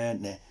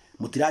munene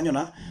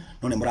mutiranyona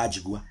no ne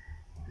muranjigua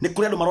ni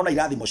kuri andu marona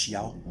irathimo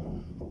ciao.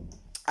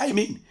 I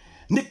mean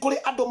ni kuri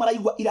andu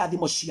maraigua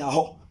irathimo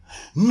ciao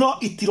no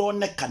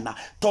itironekana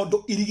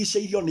tondu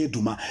irigiceirio ni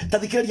nduma.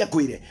 Tathikiriria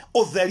kwire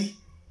utheri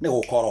ni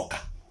gukoroka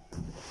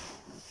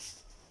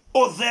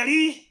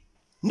utheri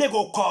ni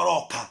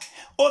gukoroka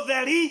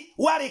utheri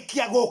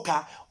warikia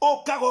guka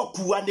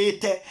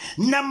ukagokuanite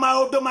na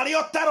maundu mari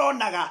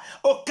utaronaga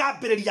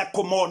ukambiriria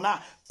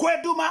kumona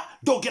kwenduma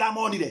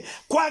ndungiramonire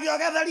kwagio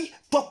getheri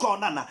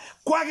tukonana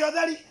kwagio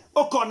theri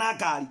ukona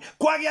ngari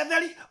kwagio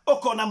theri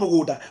ukona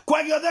mugunda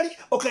kwagio theri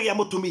ukagia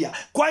mutumia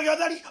kwagio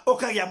theri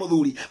ukagia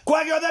muthuri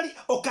kwagio theri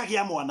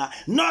ukagia mwana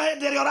no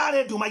hindi ri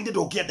urari nduma-ini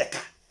ndungiendeka.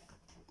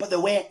 But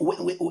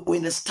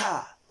when the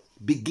star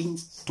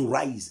begins to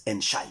rise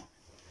and shine,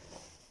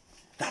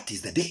 that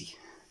is the day.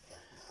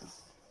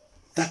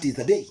 That is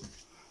the day.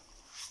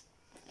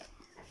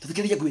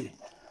 Tathikiriria kwire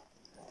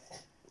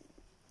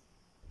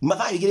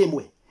mathaa igiri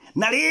imwe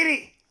na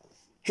riri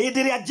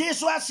hindi ria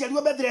Jesu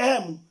aciarirwo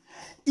Bethlehem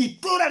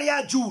itura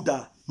ria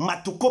Juda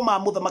matuko ma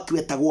muthamaki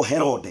wetagwo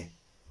Herode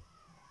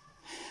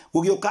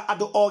gugiuka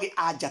andu ogi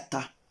a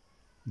njata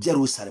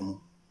Jerusalem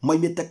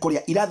moimite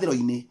kuria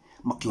irathiro-ini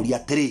makiuria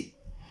atiri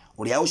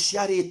uria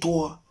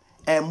uciaritwo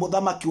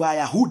muthamaki wa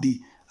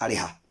Yahudi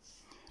ariha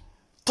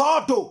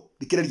tondu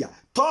thikiriria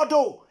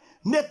tondu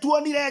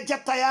netuonire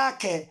njata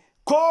yake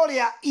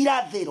kuria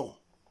irathiro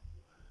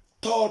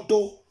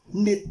tondu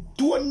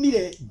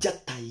netuonire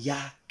njata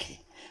yake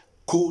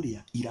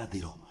kuria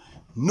irathiro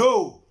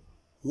no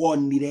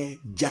wonire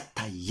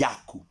njata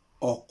yaku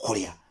o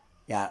kuria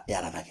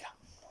yarathagira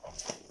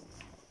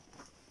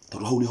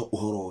tondu hau niho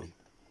uhoro uri.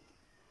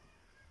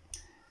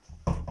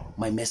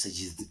 My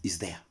message is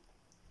there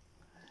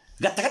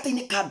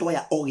gatagata-ini ka andu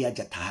aya ogia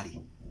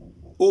njatari.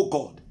 Oh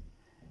God,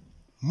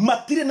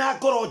 matire na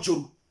ngoro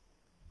njuru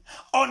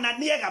ona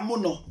niega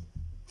muno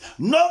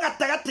no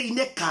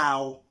gatagata-ini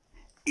kao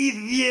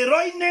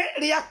ithiero-inĩ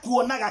rĩa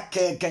kuona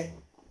gakenge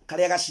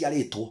karĩa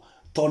gaciarĩtwo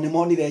to nĩ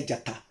monire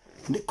njata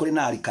nĩ kũrĩ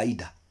na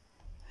Al-Qaeda,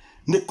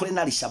 nĩ kũrĩ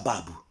na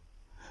Al-Shababu,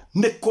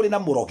 nĩ kũrĩ na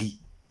mũrogi,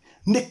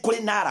 nĩ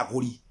kũrĩ na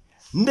aragũri,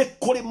 nĩ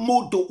kũrĩ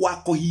mũndũ wa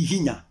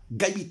kũhihinya.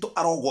 Ngai witũ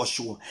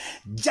arogocwo.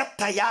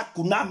 Njata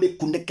yaku na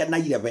mĩkunĩke na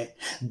irebe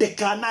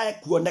ndĩkanae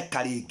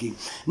kuoneka rĩngĩ.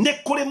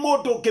 Nĩ kũrĩ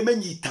mũndũ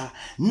ũngĩmĩnyita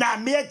na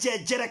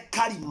mĩenjenjere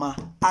karima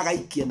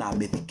agaikie na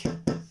mĩthike.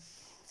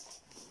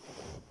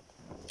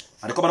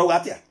 Arĩko marauga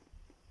atĩa?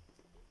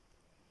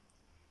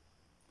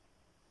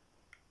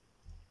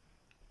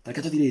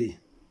 Reke tũthirĩrĩ.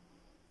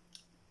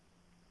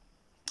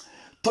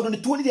 Tondũ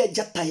nĩ tuonire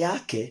njata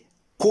yake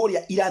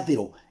kũrĩa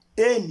irathĩro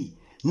eni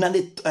na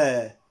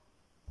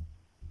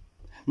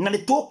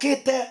nĩ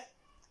tũkĩte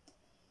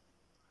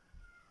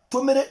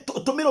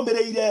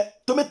tũmĩrũmĩrĩire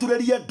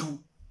tũmĩturĩrie ndu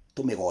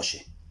tũmĩgoce.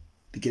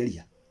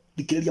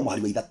 Thikĩrĩria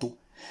mũhari wa ithatũ.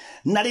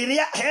 Na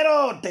rĩrĩa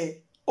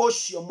Herode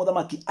ũcio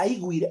mũthamaki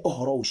aiguire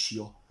ũhoro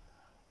ũcio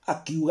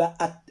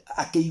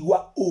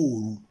akĩigua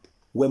ũũru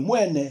we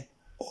mwene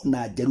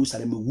ona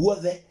Jerusalemu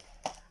guothe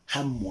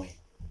hamwe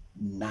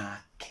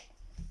nake.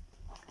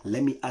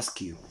 Let me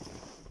ask you,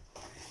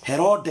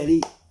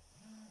 Herode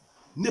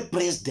ni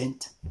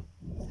president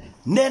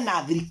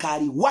nena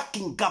thirikari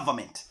working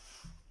government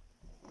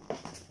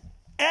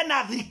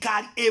ena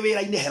thirikari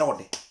ewĩra-inĩ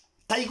Herode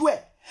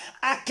taigwe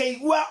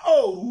akaigua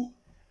ũũru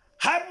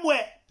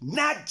hamwe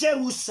na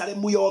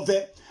Jerusalemu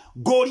yothe.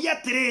 Ngũria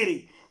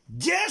atĩrĩrĩ,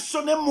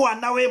 Jesu nĩ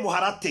mwana wĩ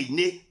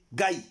mũharatĩ-inĩ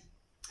Ngai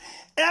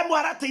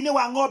mũharatĩ-inĩ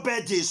wa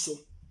ng'ombe Jesu.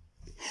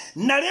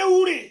 Na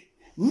rĩu rĩ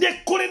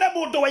nĩ kũrĩ na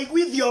mũndũ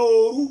waiguithio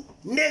ũũru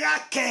nĩ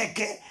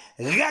gakenge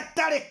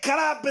gatarĩ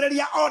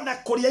karambĩrĩria ona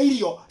kũrĩa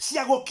irio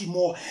cia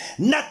gũkimwo.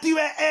 Na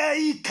tiwe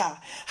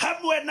eika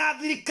hamwe na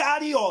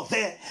thirikari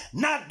yothe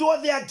na andũ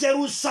othe a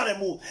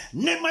Jerusalemu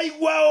nĩ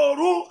maigua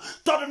ũũru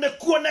tondũ nĩ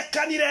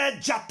kuonekanire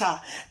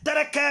njata.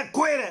 Ndareke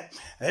ngwĩre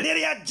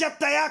rĩrĩa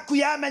njata yaku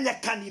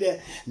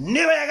yamenyekanire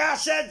nĩ wega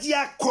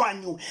cenjia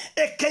kwanyu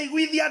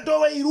ĩkĩiguithia andũ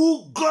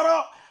wĩiru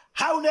ngoro.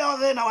 Hau nĩho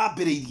thĩna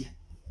wambĩrĩirie.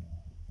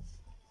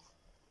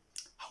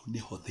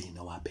 Niho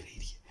thĩna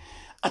wambĩrĩirie.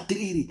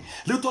 Atĩrĩrĩ,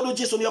 rĩu tondũ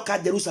Jesu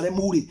nĩoka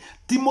Jerusalemu rĩ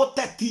ti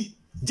mũteti.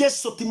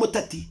 Jesu ti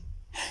mũteti.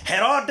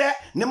 Herode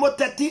nĩ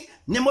mũteti,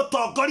 nĩ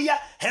mũtongoria.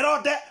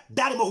 Herode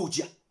ndarĩ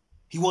mũhunjia.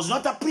 He was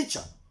not a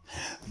preacher.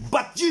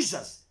 But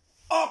Jesus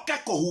oka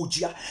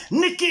kũhunjia.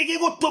 Nĩkĩ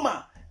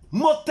gĩgũtũma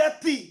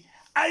mũteti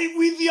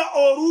aiguithio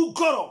ũũru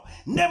ngoro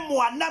nĩ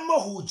mwana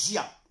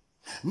mũhunjia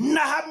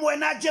na hamwe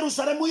na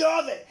Jerusalemu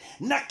yothe?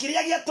 Na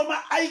kĩrĩa gĩatũma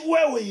aigue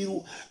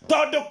wĩiru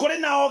tondũ kũrĩ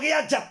na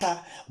ogĩa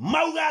njata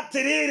mauga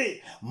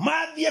atĩrĩrĩ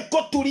mathiĩ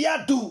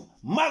kũturia ndu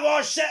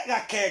magoce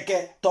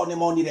gakenge tondũ nĩ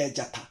monire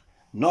njata.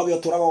 No we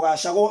ũtũraga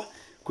ũgacagwo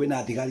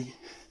kwĩna thigari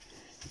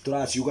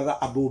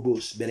tũraciugaga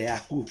abobos mbere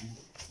yaku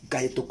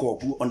ngahĩtũka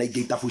ũguo ona ingĩ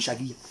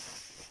itabucagia.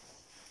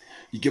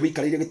 Ingĩ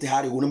wĩikarĩire gĩtĩ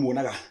harĩ ũguo nĩ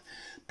muonaga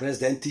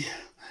president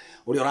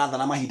ũrĩa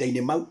ũrathana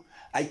mahinda-inĩ mau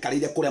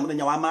aikarĩire kũrĩa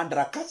mũthenya wa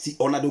Madaraka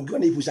ona ndũngiuga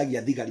nĩ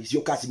ibucagia thigari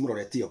cioka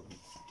cimũrorete o.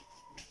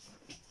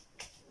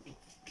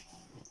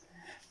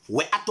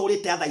 We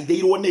atũrĩte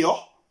athaithĩirwo nĩo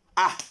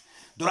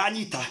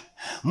ndũranyita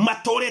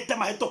matũrĩte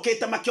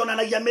mahĩtũkĩte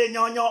makĩonanagia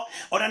mĩnyonyo.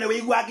 Ona nĩ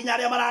wĩigua nginya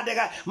arĩa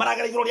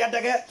maragera igũrũ rĩa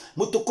ndege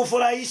mũtukufu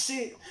rais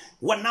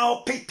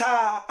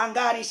wanaopita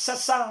angani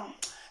sasa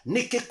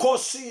ni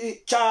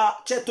kikosi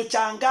chetu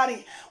cha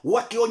angani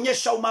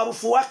wakionyesha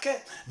umaarufu wake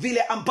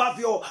vile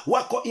ambavyo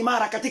wako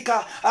imara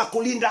katika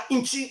kulinda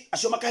nchi.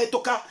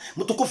 Ashomakahetoka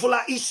mtukufu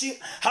rais.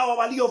 Hawa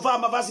waliovaa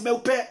mavazi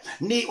meupe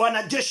ni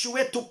wanajeshi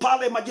wetu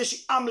pale,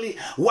 majeshi amli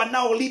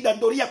wanaolinda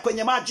doria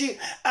kwenye maji.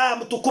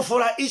 Mtukufu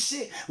rais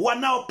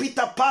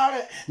wanaopita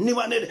pale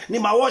ni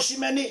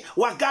mawashimeni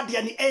wa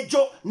guardian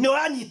angel ni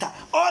oranyita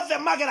othe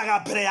mageraga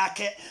mbere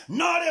yake.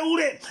 Nore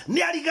ure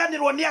ni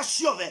ariganirwo ni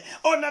aciothe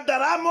ona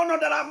daramono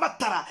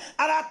matara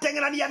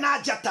arateng'erania na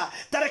njata.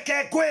 Tareke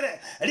ngwĩre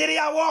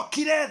rĩrĩa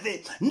wokire thĩ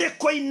nĩ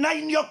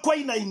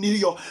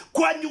kũinainio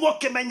kwanyu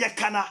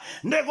gũkĩmenyekana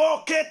nĩ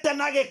gũkĩte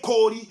na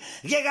gĩkũri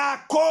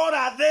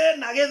gĩgakũra thĩ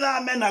na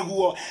gĩthame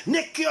naguo.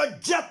 Nĩkĩo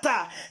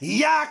njata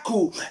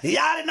yaku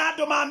yarĩ na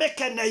andũ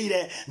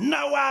mamĩkeneire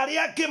na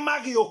warĩa angĩ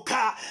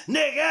magĩũka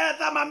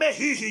nĩgetha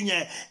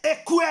mamĩhihinye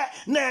ĩkue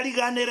na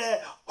ĩriganĩre.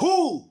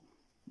 Who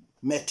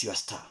met your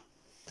star?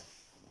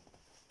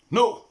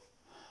 No.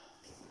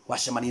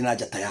 Washemani na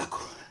njata yako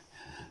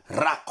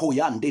rako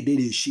ya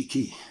ndedere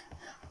shiki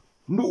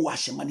no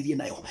washemanirie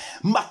nayo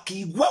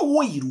makigwa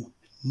wĩiru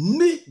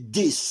nĩ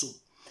Jesu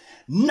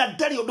na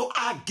ndarĩ ũndũ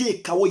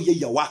angĩka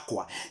wĩiya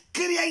wakwa.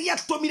 Kĩrĩa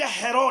gĩatũmire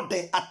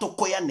Herode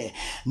atũkoyane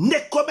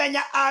nĩ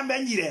kũmenya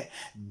amenyire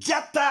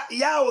njata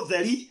ya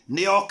ũtheri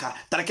nĩyoka.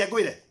 Tareke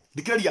ngwĩre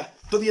thikĩrĩria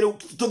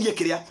tuthiĩ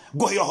kĩrĩa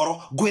ngũhe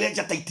ũhoro ngwĩre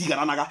njata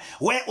itigananaga.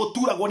 We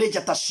ũturagwo nĩ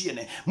njata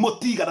ciene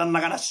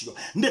mũtigananaga nacio.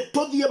 Nĩ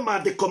tũthiĩ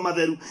maandĩko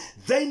matheru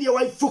thĩinĩ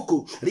wa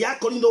ibuku rĩa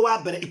Korintho wa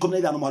mbere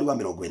 15 mweri wa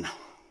 40.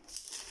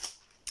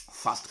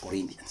 1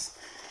 Corinthians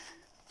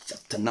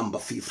chapter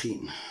number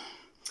 15.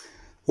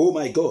 Oh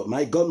my God,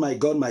 my God, my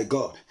God, my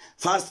God.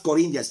 1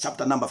 Corinthians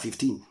chapter number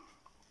 15.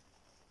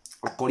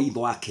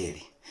 Akorintho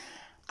akeri.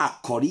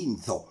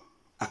 Akorintho.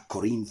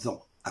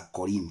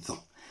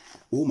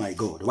 Oh my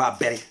God.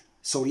 Wabere.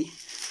 Sorry.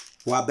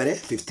 Wabere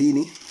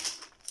 15.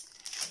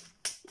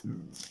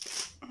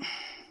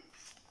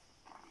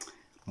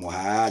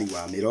 Muhari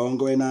wa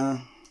mirongo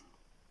ena.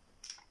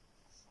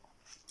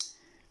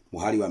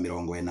 Muhari wa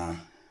mirongo ena.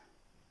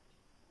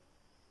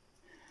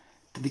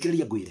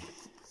 Tadikiriria gwire.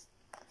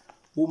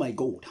 Oh my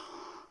God.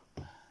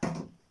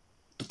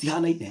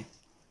 Tutihanaine.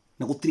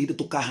 Na gutiri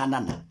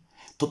tukahanana.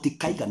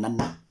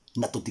 Tutikaiganana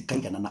na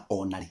tutikaiganana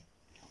onari.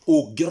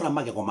 Ungiora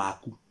magego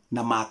maku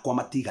na makwa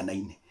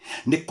matiganaine.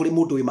 Ni kuri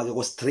mundu wi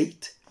magego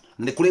straight,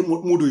 ni kuri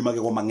mundu wi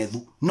magego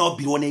mangethu. No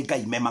mbirwo ni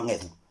Ngai me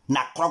mangethu.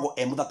 Na koragwo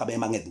muthaka me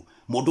mangethu.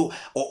 Mundu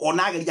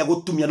onageria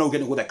gutumia no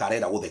ugeni gutheka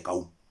arenda gutheka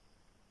u.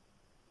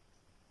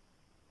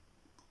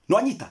 No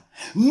anyita.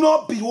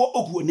 No mbirwo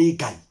uguo ni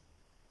Ngai.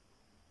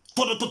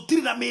 Tondu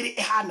tutiri na miri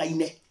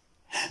ihanaine.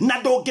 Na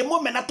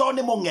ndungimumena to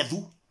ni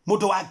mungethu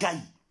mundu wa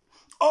Ngai.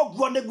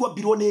 Oguo niguo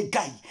mbirwo ni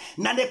Ngai.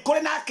 Na ni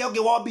kuri nake ungi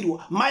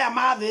wombirwo maya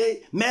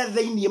mathe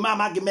metheini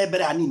mama ngi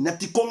membere hanini na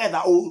ti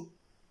kungetha u.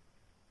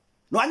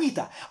 No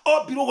anyita.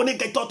 Ombirwo go ni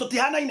Ngai to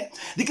tutihanaine.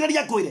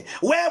 Thikiriria ngwire.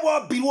 We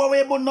wombirwo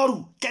we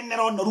munoru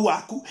kenera unoru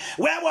waku.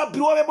 We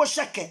wombirwo we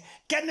muceke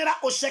kenera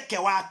uceke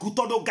waku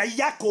tondu Ngai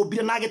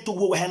yakumbire na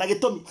gituguo we hena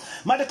gitumi.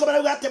 Mandiko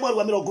marauga ate mweri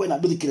wa 40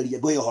 nduthikiririe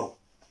ngwe horo.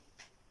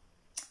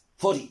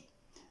 40.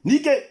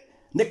 Nike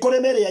ni kuri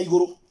mere ya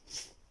iguru.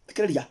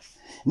 Thikiriria.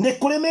 Ni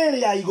kuri mere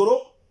ya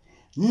iguru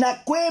na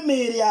kwe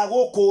mere ya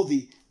guku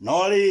thi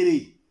no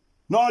riri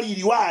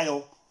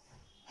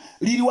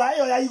riri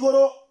wayo ya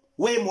iguru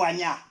we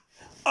mwanya.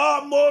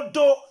 O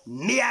mundu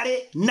ni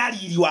ari na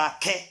riri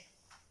wake.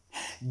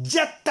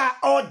 Njata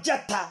o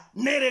njata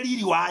nere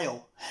riri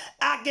wayo.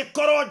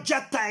 Angikoro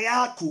njata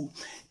yaku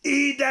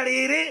ida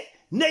riri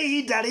ni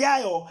ida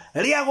riayo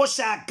ria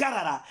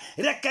gucangarara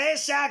reke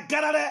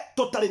icangarare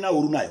tutari na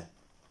uru nayo.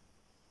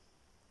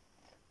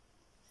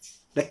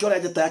 Reke ore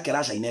njata yake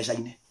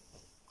racaine.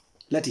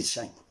 Let it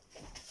shine.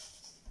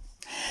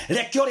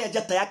 Reke ore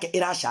njata yake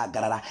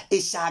iracangarara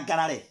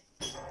icangarare.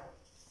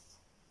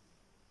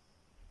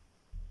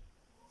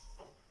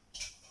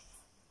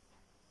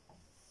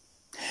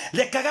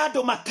 Rekaga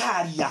andu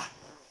makaria.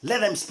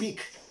 Let them speak.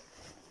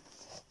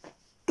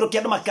 Reke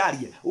andu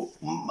makaria.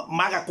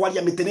 Maga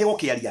kwaria mitene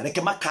gukiaria.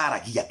 Reke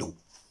makaragia andu.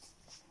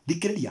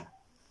 Thikiriria.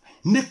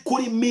 Ni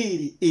kuri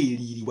miri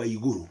iriri wa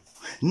iguru.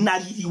 Na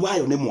riri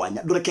wayo ni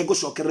mwanya. Ndureke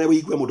ngucokerere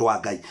wigue mundu wa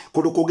Ngai.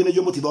 Kundu kungi ni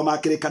mutithoma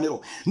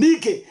kirikaniro.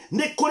 Ningi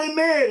ni kuri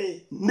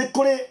miri, ni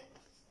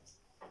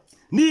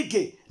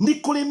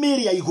kuri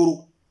miri ya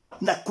iguru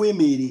na kwi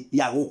miri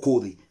ya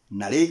gukuthi.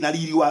 Na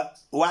riri wa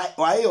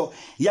iyo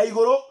ya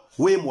iguru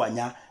we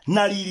mwanya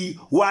na riri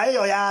wa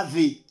iyo ya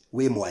thi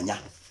we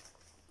mwanya.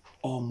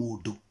 O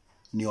mundu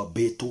ni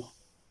ombitwo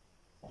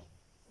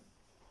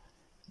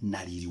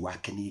na riri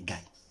wake ni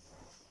Ngai.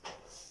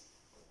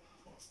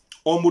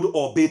 O mundu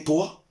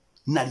ombitwo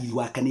na riri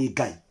wake ni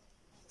Ngai.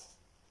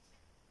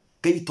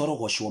 Ngai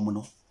torogocwo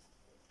muno.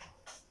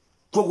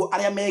 Koguo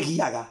aria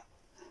megiaga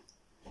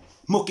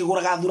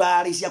mukiguraga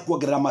thurari cia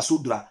kuongerera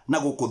macundura na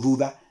guku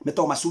thutha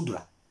meto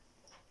macundura.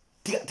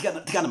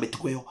 Tiga na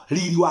mituko yo.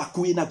 Riri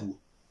waku inaguo.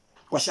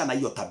 Kwa shana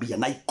hiyo tabia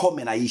na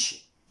ikome na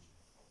ishe.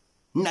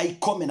 Na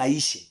ikome na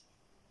ishe.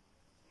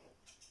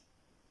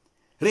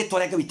 Reto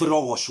rege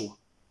witorogocwo.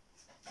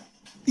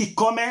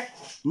 Ikome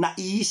na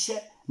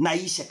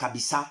ishe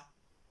kabisa.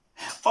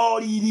 O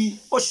riri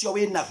ucio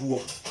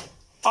winaguo.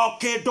 O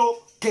kindu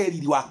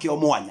keriri wake o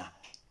mwanya.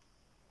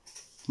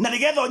 Na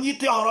nigetha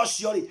nyite horo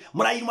cio ri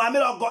murai mwa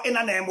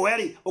 41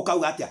 ri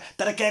ukauga atia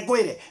tareke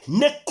ngwire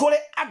ni kuri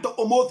andu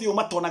umuthi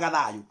umatonaga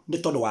thayu ni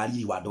tondu wa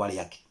riri wa andu ari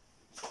yake.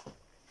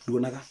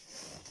 Nduonaga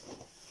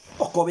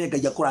okowe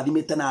Ngai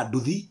akurathimite na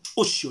nduthi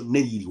ucio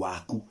ni riri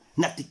waku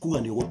na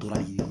tikuga ni ugutura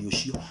riri ni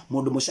ucio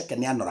mundu muceke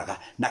ni anoraga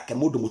nake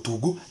mundu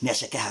mutungu ni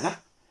acekehaga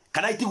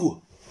kana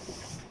itiguo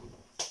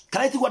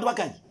andu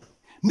akai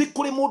ni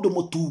kuri mundu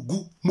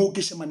mutungu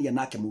mungicemania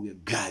nake muge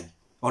Ngai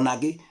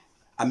onangi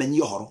amenyi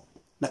horo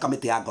na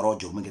kamete ya ngoro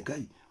njuru muge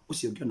Ngai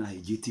ucio ngiona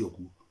hejiti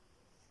okuo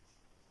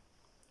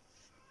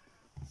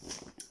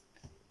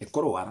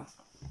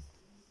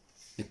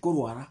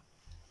ekorwara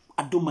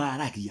andu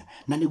maragia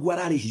na niguo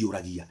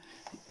ararihiuragia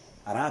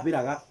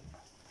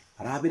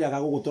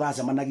arabiraga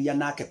guguturacemanagia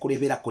nake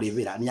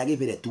kurivira ni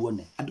agivire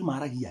tuone andu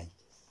maragia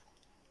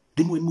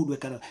rimwe mundu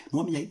ekara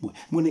no menya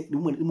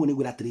rimwe ni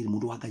gwira tiriri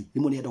mundu wa Ngai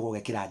rimwe ni enda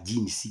gugekira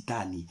jeans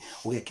tani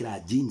ugekira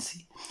jeans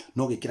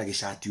no gekira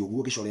gicati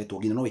uguo gicoretwo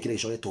ngina no wikire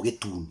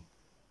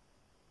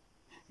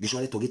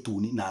gicoretwo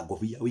gituni na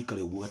ngobia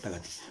uikare uguo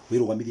gatagati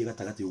wirugamirie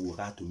gatagati uguo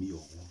gatumia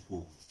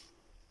uguo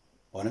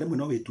ona rimwe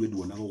no witue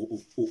nduona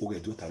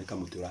ugetue tarika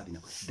muti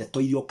urathina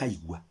ndeto irio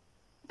kaigua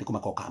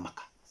ndikumaka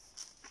maka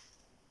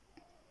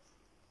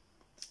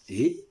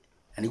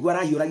ani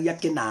gwara hiuragia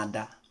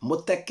kinanda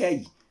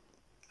mutekei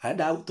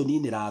ada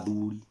utuninira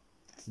athuri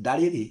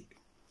ndariri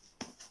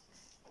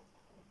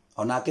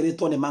ona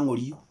akiritwo ni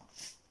mang'uri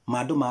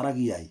mandu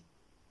maragia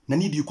na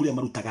ni ndiu kuria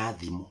marutaga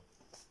thimo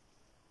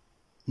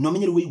no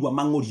menyeru weigwa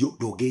mangorio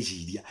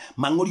ndongeciria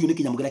mangorio ni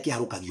kinyamu giria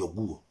kiharukagio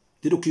nguo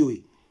tindu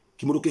kiui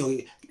kimundu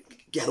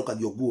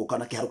kiharukagio nguo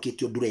kana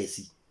kiharukitio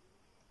dresi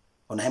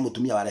ona he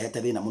mutumia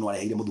warehete thina muno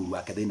wareheire muthuri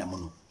wake thina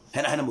muno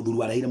hena muthuri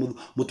wareheire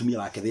mutumia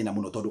wake thina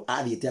muno tondu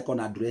athiete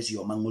akona dresi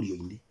yo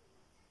mangorio-ini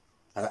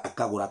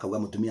akagura akauga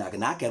mutumia wake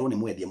na akerwo ni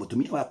mwendie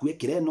mutumia waku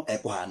ekireno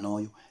ekuhana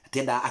uyu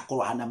atenda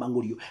akorwa hana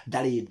mangorio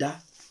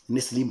ndarinda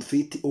ni slim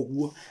fit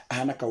uguo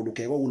ahana kaundu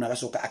kego una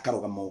gacoka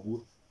akarogama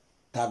uguo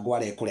ta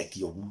ngware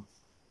kurekia uguo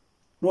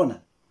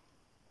nona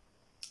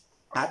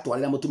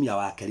atwarira mutumia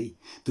wake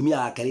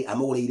ri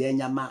amugurire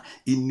nyama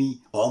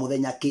ini o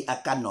muthenya ki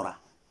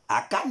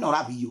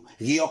akanora biu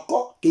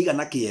gioko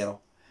kiigana kiero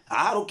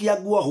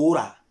aharukia nguo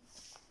hura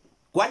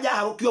kwanja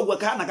harukio nguo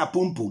kana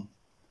kapumpum.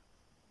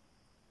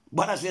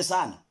 Bwana asifiwe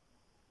sana.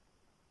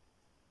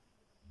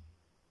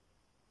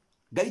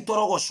 Ngai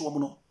torogocwo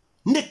muno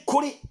ni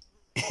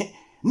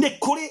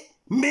kuri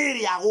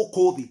meri ya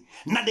gukuthi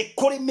na ni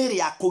kuri meri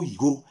ya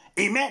kuiguru.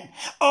 Amen.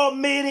 O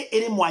meri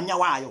iri mwanya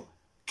wayo.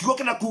 Kiugo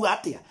kina kuga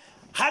atia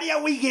haria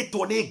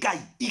wigitwo ni Ngai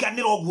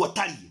iganira oguo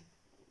tari.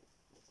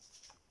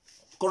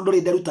 Kondo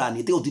nduri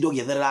nderutani ti utindo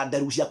gietherera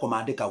nderu cia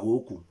komandika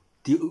guku.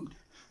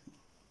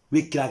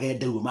 Wikirage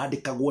nderu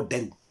mandikagwo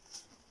nderu.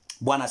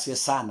 Bwana asifiwe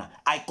sana.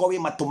 Aikowe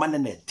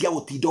matumanene tia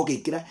gutindo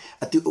gikira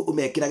ati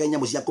umekiraga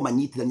nyamu cia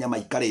kumanyitithania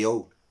maikare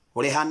yo.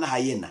 Uri hana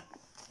hayena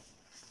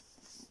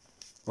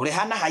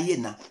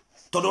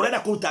tondu urenda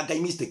kuruta Ngai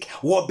mistake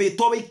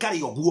wombitwo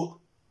wikare oguo.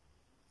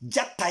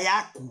 Njata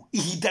yaku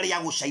ihinda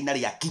ria gucaina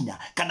ria kinya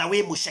kana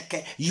we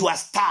muceke your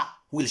star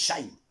will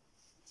shine.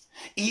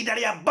 Ihinda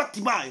ria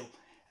Batimayo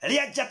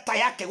ria njata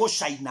yake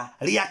gucaina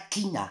ria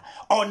kinya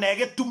ona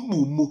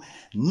gitumumu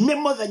ni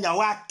muthenya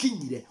wa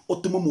kinyire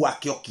utumumu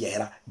wake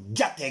okiehera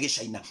njata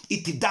gicaina.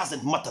 It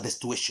doesn't matter the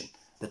situation.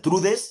 The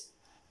truth is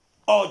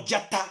o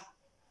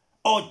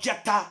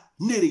njata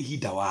niri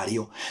ihinda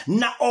wario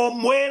na o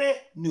mwere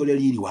ni uri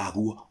riri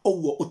waguo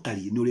uguo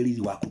utari ni uri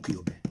riri waku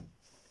kiumbe.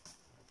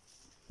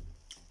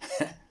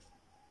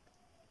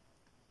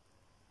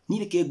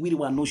 Nire ke gwiri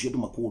wa no cio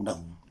ndumakunda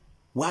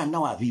wana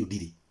wa biu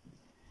ndiri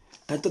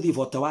tanto thi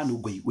vota wa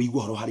nungoi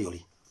uigwa horo hari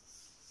uri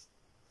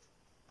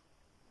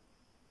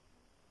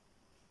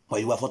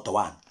mwai wa vota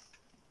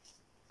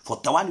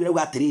wa ni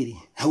rauga atiriri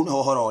hau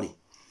no horo uri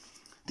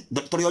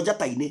turi o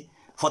njata-ini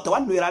vota wa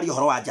ni irari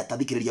horo wa njata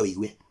thikiriria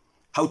uigwe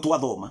hau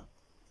twathoma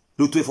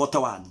riu twi vota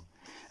wa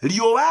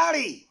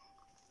riowari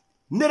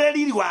nire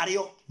riri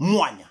wario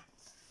mwanya.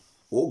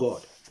 Oh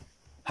God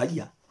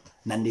haria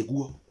na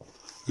niguo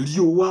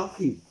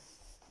riowari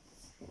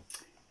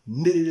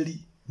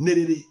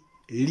niriri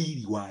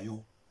riri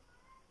wayo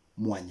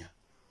mwanya.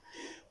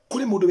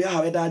 Kuri mundu we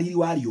hawe nda riri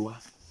wa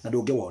riwa na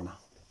ndunge wona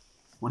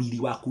riri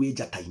waku wi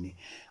njata-ini.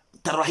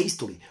 Tarora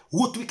history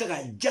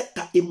gutwikaga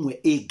njata imwe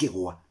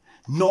ingigwa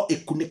no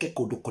ikunike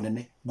kundu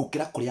kunene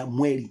gukira kuria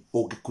mweri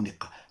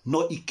ungikunika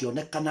no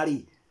ikionekana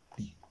ri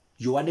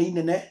riwa ni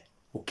inene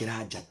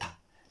gukira njata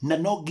na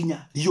no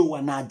nginya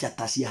riwa na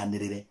njata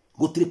cihanirire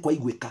gutiri kwa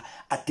igwika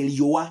ati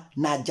riwa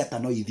na njata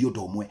no ithio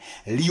ndo mwe.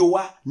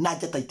 Riwa na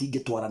njata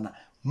itingitwarana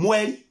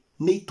mweri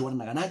ni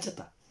itwaranaga na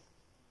njata.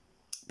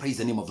 Praise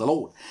the name of the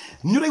Lord.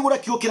 Nyura igura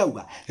kio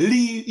kirauga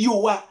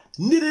riwa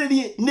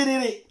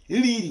niriri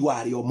riri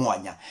wario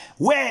mwanya.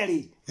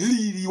 Weri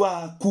riri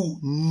waku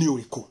ni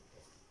uriku.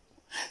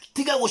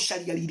 Tiga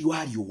gucaria riri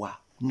wa riwa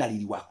na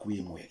riri waku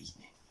wi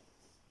mweri-ini.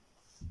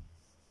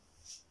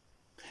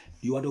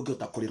 Riwa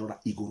ndungihota kurirora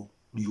iguru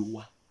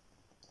riwa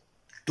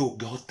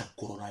ndungihota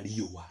kurora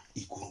riwa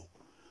iguru.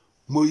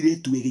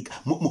 Muiritu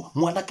wigika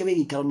mwanake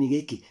wigikaro ni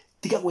giki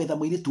tiga gwetha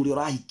muiritu uri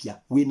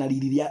urahikia wina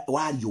riri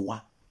wa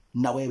riwa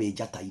na wewe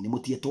njata-ini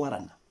mutie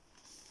twarana.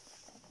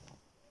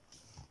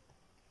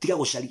 Tiga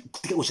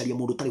gucaria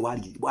mundu tari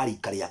wari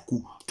kare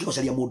yaku tiga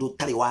gucaria mundu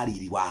tari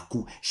wariri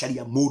waku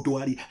caria mundu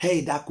wari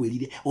he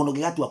ndakwirire ono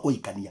gigatua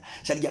kuhikania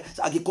caria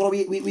agikorwo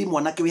wi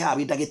mwanake wi ha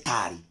wi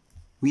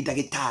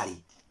ndagitari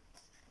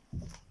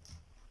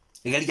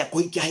igeria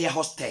kuhikia he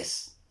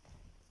hostess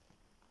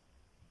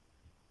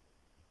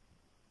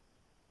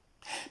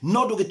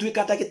no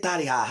ndugituika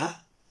ndagitari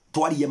haha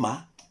twarie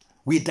ma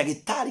wi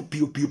ndagitari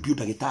piu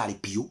ndagitari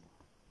piu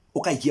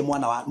ukaikie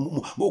mwana wa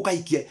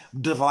ukaikie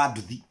driver wa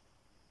nduthi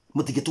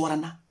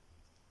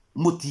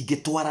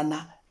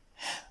mutingitwarana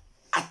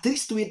at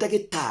least wi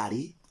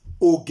ndagitari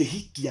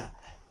ungihikia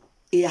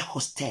air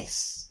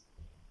hostess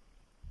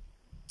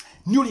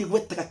ni uri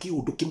gwetaga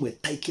kiundu kimwe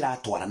tai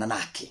kiratwarana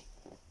nake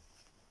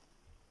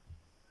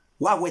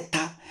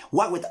wagweta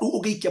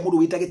ugiikia mundu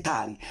wi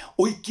ndagitari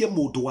uhikie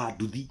mundu wa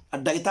nduthi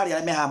ndagitari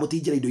aria meha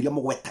mutinjira indo iria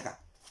mugwetaga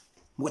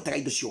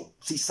indo cio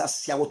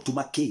cia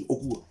gutuma ki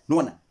uguo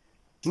nona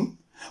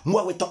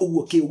mwagweta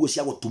uguo ki uguo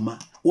cia gutuma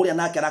uria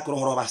nake arakora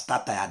horo wa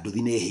starter ya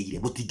nduthi ne heire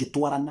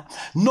mutingitwarana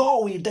no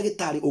wi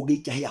ndagitari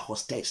ungiikia hair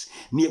hostess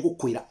nie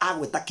gukwira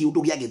agweta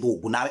kiundu gia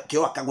githungu na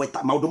kio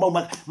akagweta maundu mau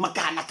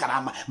makana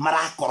karama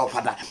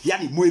marakorofana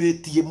yani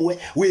mwiritie mwe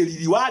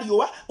wiriri wa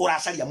riua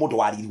uracaria mundu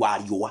wa riri wa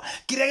riua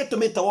kiria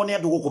gitumite wone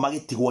andu guku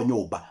magitigwo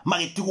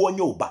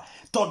nyumba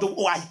tondu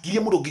wahikirie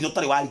mundu nginya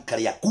utari wa rika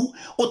riaku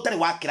utari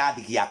wa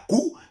kirathi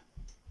giaku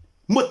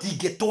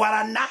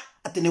mutingitwarana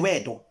ati ni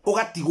wendo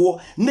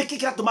ugatigwo niki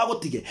kiratuma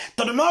gutige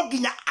tondu no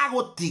nginya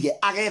agutige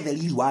agethe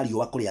riri wa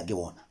riua kuri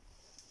angewona.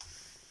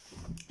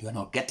 You are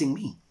not getting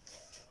me.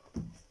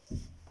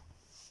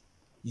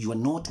 You are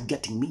not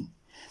getting me.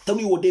 Tell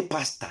me what they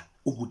pastor.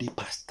 Ugude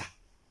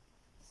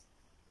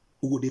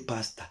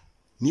pastor.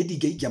 Ni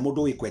ndigeikia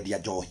mundu wi kwendia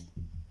njohi.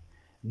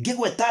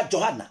 Ngigweta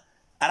Johana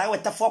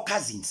aragweta 4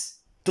 cousins.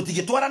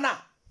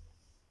 Tutigitwarana.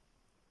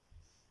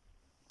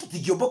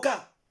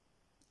 Tutigioboka.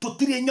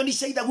 Tutire nyoni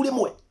cia ithagu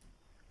rimwe.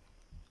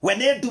 We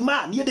ne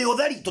nduma ni ndi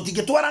utheri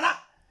tutingitwarana.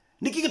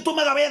 Niki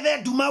gitumaga wethe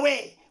nduma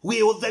we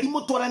utheri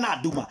mutwarana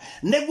nduma.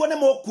 Neguo ne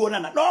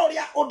mukuonana. No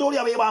uria undu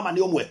uria wi wama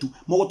ni umwe tu.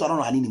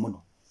 Mugutwarana hanini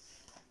muno.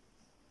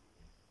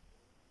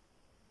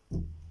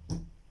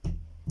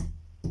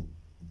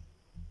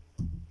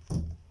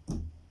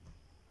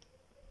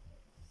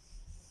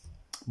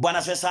 Bwana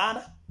asifiwe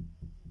sana.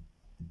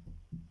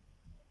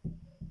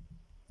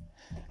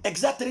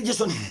 Exactly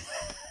Jason.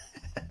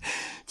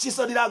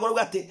 Chiso dirago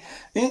gati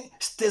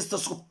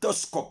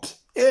stethoscope.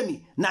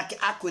 Emi nake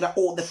akwira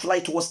all the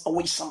flight was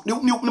away some. Ni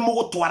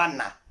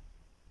mugutwarana.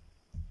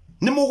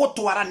 Ni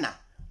mugutwarana.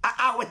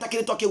 Aweta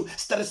kireto ke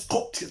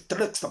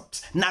stethoscope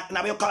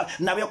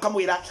na byo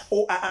kamwira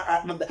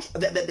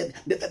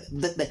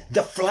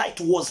the flight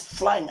was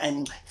flying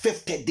and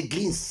 50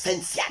 degrees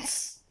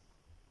Celsius.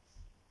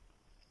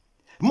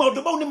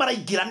 Maundu mau ni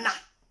maraingirana.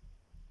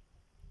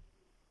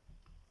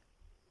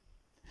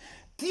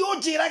 Tio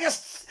njiraga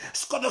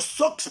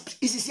stethoscope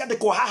isi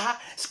ciandikwo haha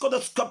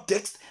stethoscope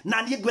text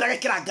na nie ngwiraga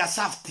kiranga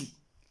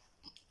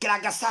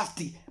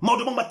safety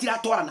maundu mau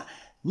matiratwarana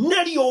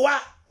ne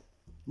riua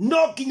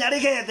no nginya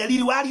rigethe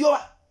riri wa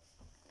riua.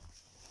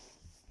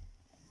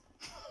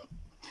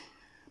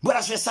 Bwana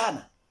asifiwe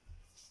sana.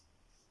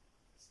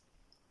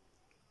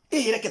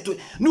 Reke tu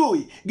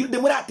nui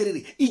ndimwira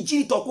atiriri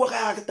injiri to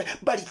kwa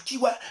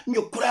barikiwa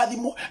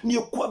nyukurathimo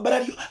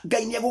nyukwambarario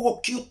ngai ni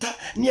agugukiuta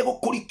ni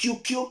agukuri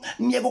kiukio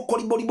ni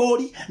agukuri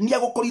boribori ni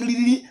agukuri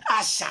liriri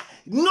asha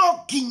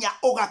no ginya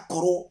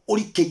ugakorwo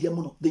urikeire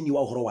muno thini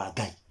wa uhoro wa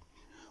ngai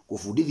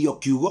gufundithio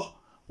kiugo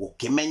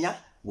gukimenya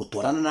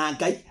gutwarana na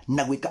ngai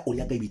na gwika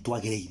uria ngai witu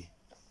agereire.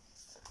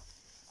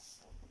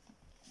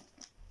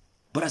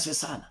 Bwana asifiwe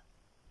sana.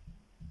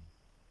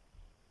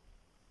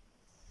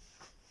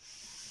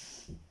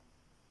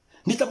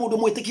 Nita mundu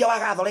mwitikia wa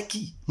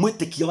gathoreki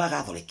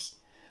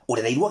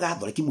urereirwo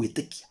gathoreki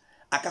mwitikia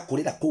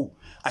akakurira ku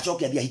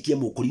acoke athia hikie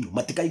mukurino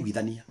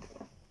matikaiguithania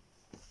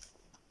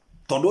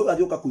tondo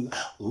athioka kuiga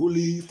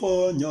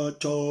ulifanya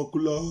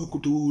chakula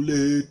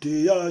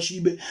kutulete ya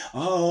shibe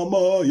ama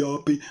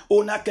yapi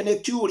onake ne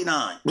kiuri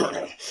na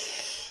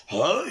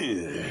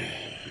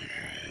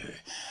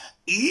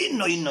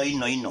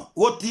ino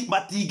woti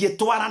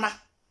matigitwarana.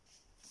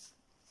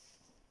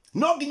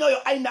 No nginya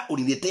yo aina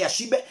urithite ya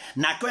shibe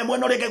na kwe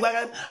mwana rege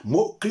gwa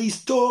mo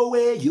Kristo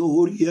we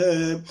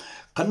yurie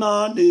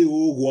kana ni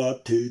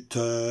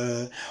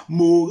ugwatite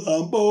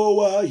mugambo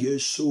wa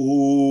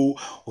Yesu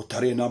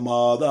utari na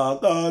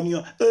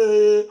mathagania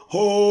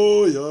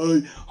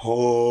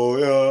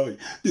hoyai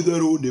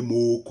itharu ni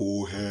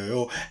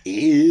mukuheo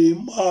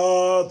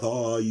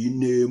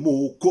mathai-ini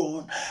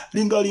mukon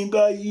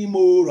ringa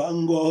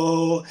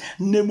imurango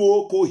ni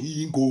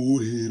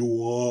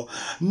mukuhingurirwo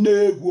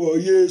neguo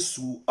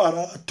Yesu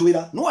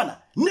aratwira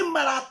nwana ni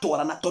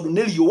maratwarana tondu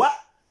ni riua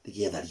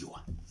rigetha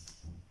riua.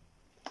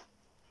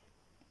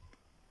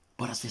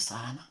 Bwana asifiwe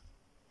sana.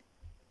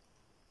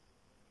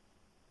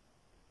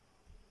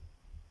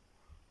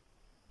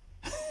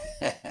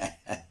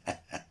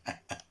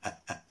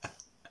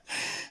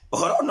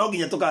 Horo no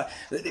ginya tuka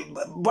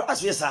Bwana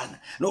asifiwe sana.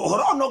 No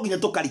horo no ginya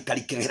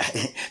tukarikarikira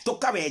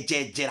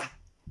tukawenjenjera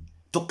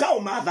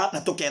tukaumatha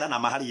na tukera na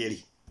mahali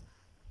eri.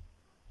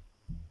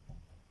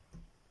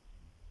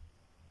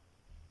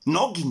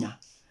 No ginya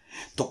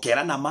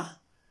tukera nama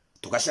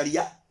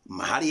tugacaria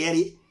mahali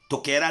eri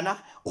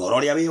tukerana uhoro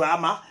ria wi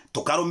wama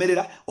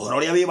tukarumirira uhoro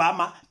ria wi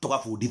wama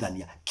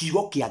tugabundithania.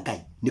 Kiugo kia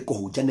Ngai ni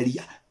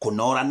kuhunjaniria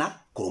kunorana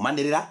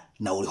kurumanirira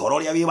na uhoro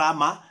ria wi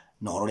wama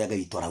na uhoro ria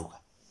Ngai twarauga.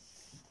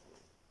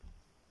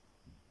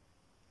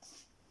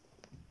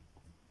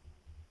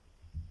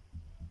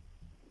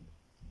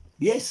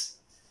 Yes,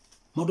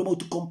 maundu mau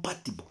tu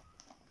compatible.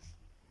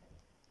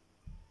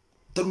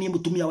 Toni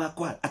mutumia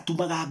wakwa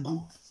atumaga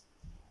nguo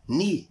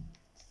ni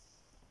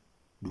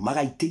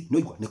dumaga ite no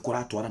igwa ni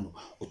kuratwarana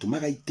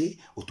utumaga ite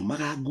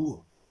utumaga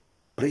nguo.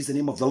 Praise the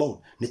name of the Lord.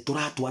 Ni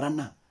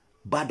turatwarana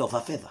bad of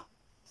a feather.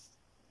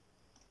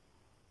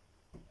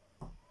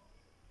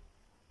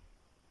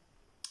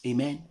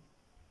 Amen.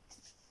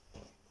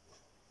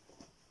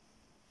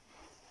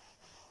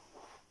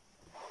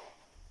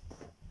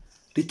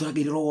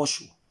 ritoragiriro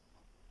woshu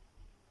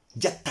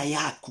njata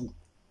yaku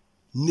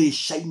ni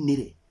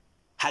shainire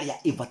haria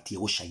ibatie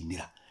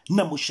gushainira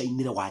na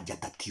mushainire wa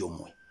njata ti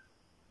umwe.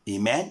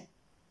 Amen.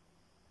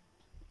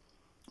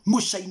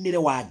 Mushainire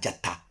wa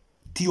njata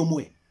ti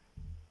umwe.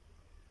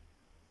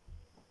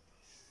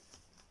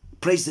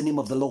 Praise the name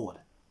of the Lord.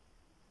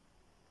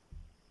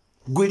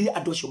 Gwiri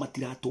andu acio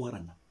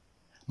matiratwarana,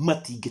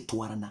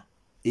 matingitwarana.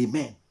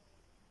 Amen.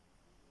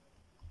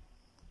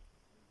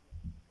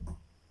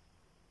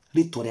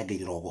 Ritwa ria Ngai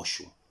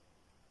rirogocwo.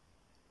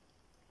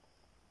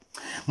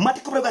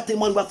 Matiko bragate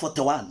mwari wa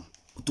 41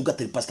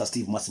 utungatiri Pastor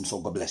Steve Masim, so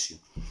God bless you.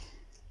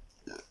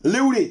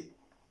 Leure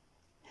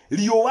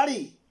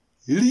liowari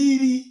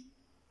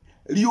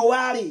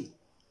liowari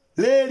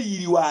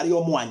leriri wari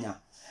omwanya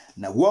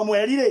na guo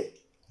mwerire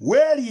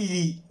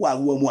weriri wa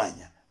guo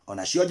mwanya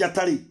ona cio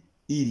njatari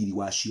iriri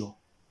wacio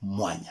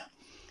mwanya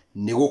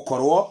ni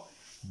gukorwo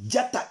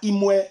njata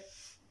imwe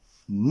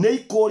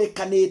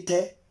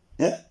neikurikanite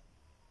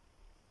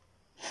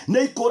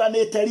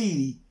neikuranite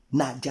riri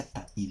na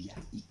njata iria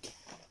ingĩ.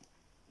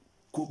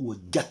 Koguo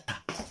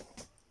njata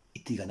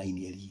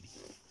itiganainie riri.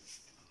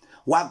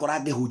 Wagora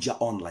ngĩhunjia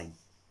online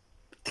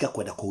tiga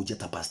kwenda kũhunjia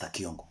ta Pastor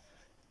Kiongo,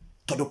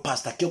 tondu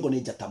Pastor Kiongo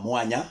ni njata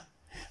mwanya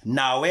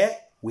nawe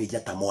wi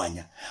njata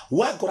mwanya.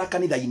 Wagora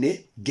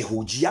kanitha-inĩ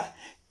ngĩhunjia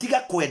tiga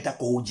kwenda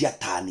kũhunjia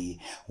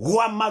tani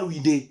gwa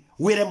maru-inĩ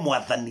wire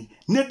mwathani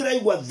ni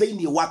ndiraigua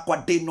thĩinĩ wakwa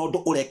ndĩna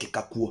ũndũ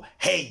ũrekĩka kuo.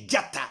 He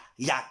njata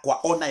yakwa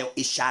onayo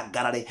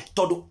ĩcangarare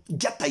tondu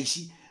njata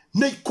ici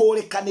nĩ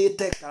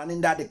ikũrĩkanĩte. Kana nĩ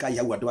ndandĩka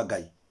hau andũ a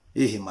Ngai?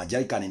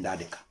 Manjai kana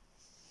ndandĩka?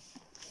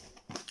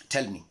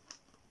 Tell me.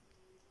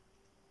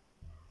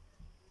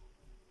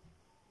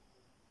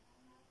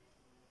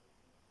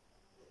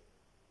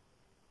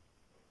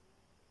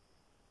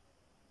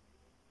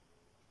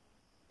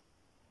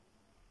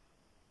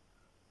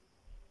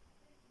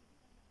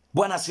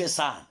 Bwana asifiwe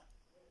sana.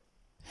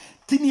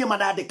 Tinie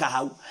manandĩka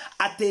hau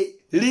ati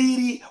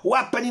riri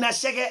wa penina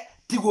shege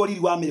tiguo riri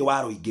wa mĩrĩ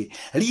wa rũingĩ.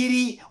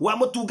 Riri wa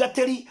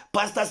mũtungatĩri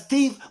Pastor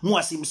Steve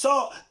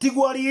Mwasimso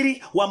tiguo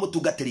riri wa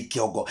mũtungatĩri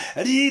Kiongo.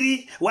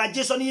 Riri wa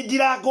Jason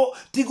Ndirango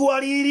tiguo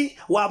riri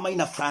wa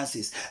Maina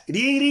Francis.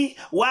 Riri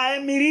wa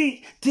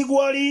Emily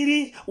tiguo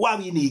riri wa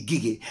Winnie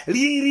Ngigĩ.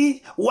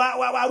 Riri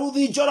wa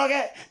Ruthi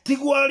Njoroge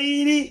tiguo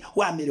riri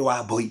wa mĩrĩ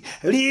wa Mbũi.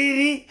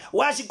 Riri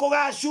wa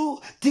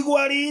Shikogashu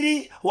tiguo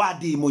riri wa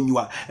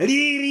Ndimunywa.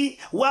 Riri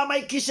wa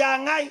Mike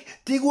Shangai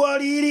tiguo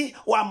riri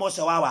wa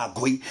Mose wa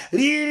Wangui.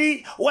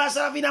 Riri wa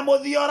Savina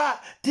Muthiora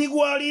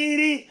tiguo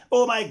riri,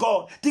 oh my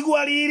God,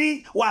 tiguo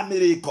riri wa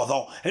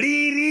Mirikotho.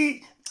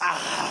 Riri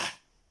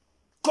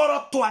koro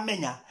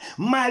twamenya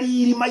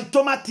mariri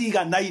maito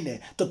matiganaine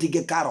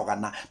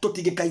tutingĩkarogana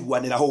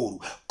tutingĩkaiguanĩra hũru.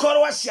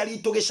 Koro aciari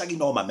tũgĩcagi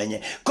no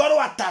mamenye,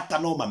 koro atata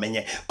no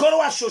mamenye, koro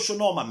acũcũ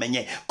no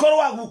mamenye,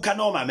 koro aguka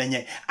no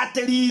mamenye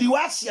atĩ riri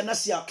wa ciana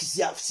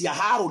cia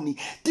Haruni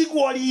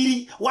tiguo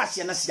riri wa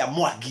ciana cia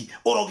Mwangi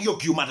ũrogio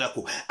kiuma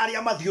nakũ.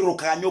 Arĩa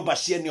mathiũrũrũkaga nyũmba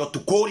ciene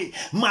ũtukũ rĩ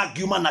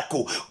mangiuma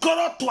nakũ.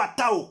 Koro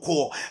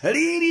twataũkwo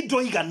riri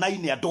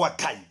ndũiganaine andũ a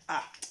Ngai.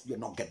 You're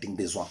not getting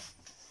this one.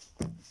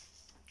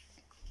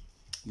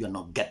 You are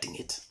not getting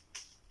it.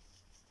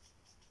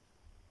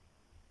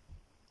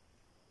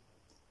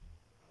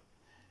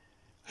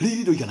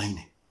 Riri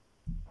ndũiganaine.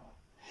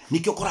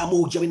 Nikio kora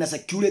mũhunjia wĩna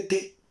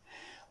security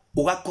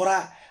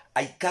ugakora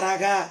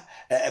aikaraga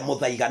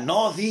Muthaiga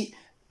North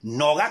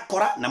no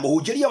gakora na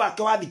mũhunjĩria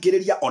wake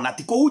wathikĩrĩria ona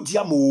ti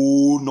kũhunjia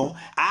mũno.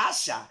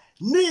 Aca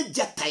ni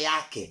njata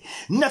yake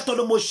na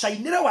tondu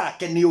mushainire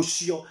wake ni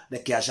ucio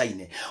reke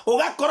acaine.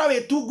 Ugakora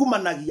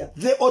witungumanagia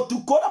the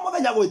otukora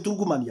muthenya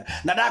gwitungumania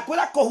na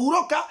ndakwira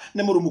kuhuruka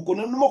ni murumuko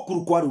ni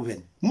mukuru kwa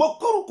Ruben,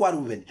 mukuru kwa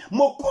Ruben,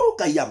 mukuru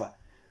Kayaba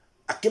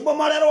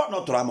akibomorerwo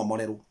no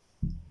turamomorerwo.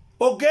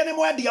 Ugeni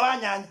mwendia wa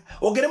nyanya,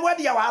 ugeni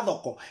mwendia wa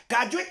thoko,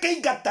 kanjwe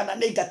keingatana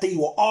ni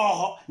ingateirwo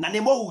oho na ni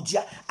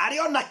muhunjia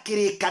ariona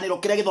kirikaniro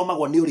kiria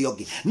githomagwo ni uri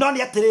ongi. No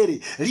ni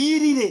atiriri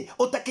riri ri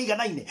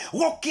utakiganaine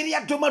gukiria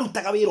andu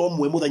marutaga wira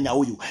omwe muthenya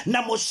uyu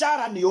na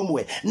mushara ni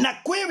umwe na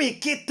kwi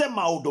wikite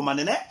maundu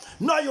manene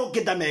no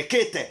yungi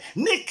ndamekite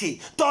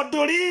niki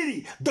tondu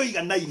riri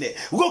ndoiganaine.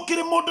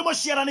 Gukiri mundu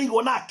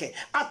muciaranirwo nake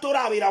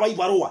atura wira wa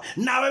ibarua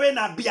nawe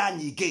wina mbia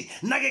nyingi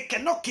na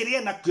gikeno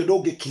kiria na kio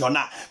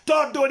ndungikiona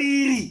tondu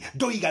riri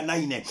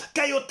ndoiganaine.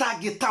 Kayo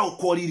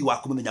tangĩtaũkwo riri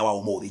waku mũthenya wa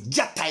ũmũthĩ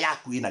njata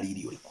yaku ĩna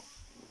riri ũrĩkũ?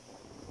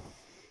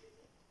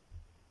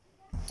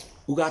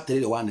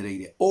 Ugatirire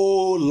wanĩrĩire,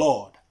 oh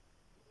Lord,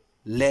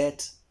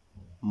 let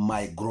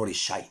my glory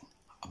shine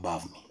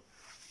above me,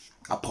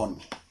 upon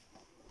me.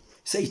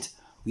 Say it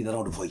with a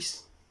loud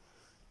voice.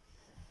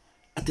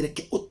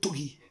 Atireke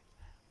ũtugi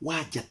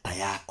wa njata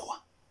yakwa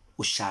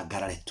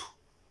ũcangarare tu.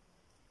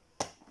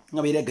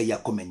 Ngabire Ngai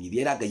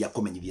akumenyithie, ira Ngai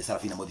akumenyithie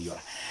Sarafina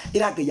Muthiora,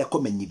 ira Ngai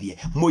akumenyithie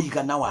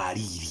muigana wa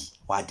riri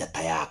wa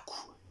njata yaku.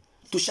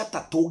 Tushata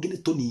tungi ni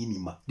tunini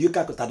ma ndio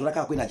kako tandura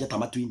kako ina njata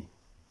matu-ini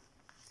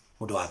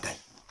mundu wa Ngai.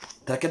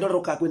 Tareke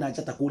ndoroka kwina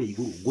njata kuri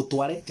iguru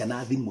gutware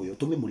jana thimu yo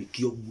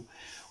tumimurikio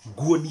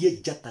guonie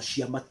njata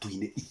cia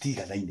matu-ini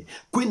itiganaine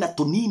kwina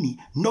tunini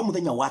no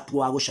muthenya watu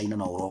wa gucaina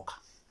na uroka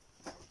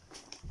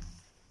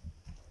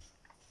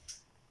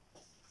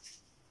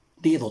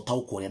nditho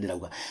tau kuria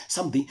ndirauga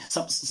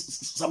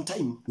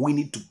sometime we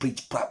need to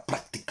preach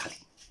practically.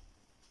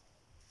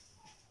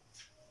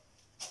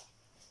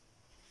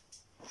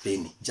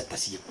 Beni njata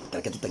cia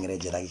tareke tutengere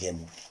njera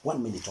gihemu 1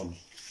 minute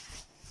only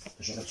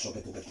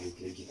tucoke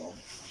tukakirikire kithomo.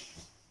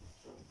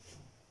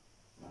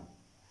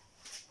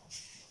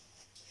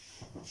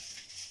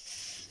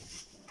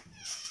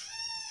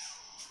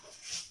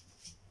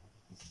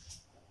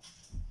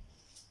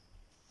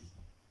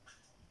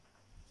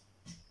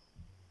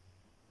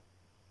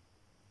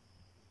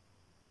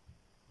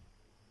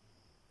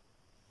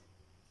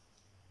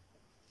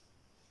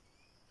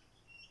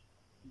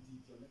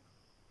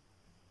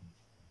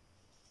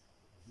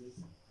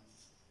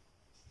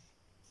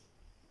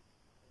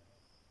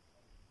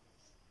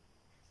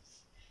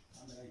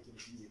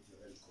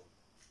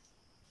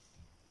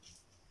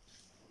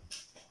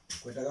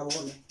 Kwendaga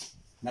wone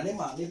na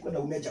nema ni kwenda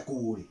umeja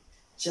kuuri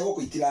cia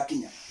goko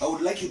itirakinya. I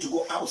would like you to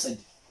go outside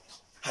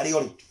hari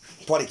ori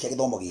twarikia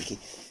githomo giki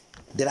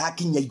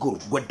ndirakinya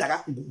iguru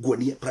ngwendaga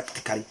nguonie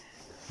practically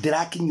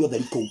ndirakinya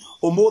theri ku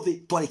umuthi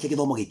twarikia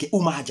githomo giki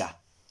umaja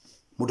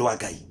mundu wa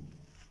Ngai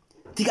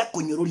tiga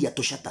kunyururia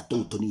tushata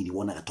tu tunini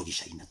wonaga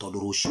tugicaina tondu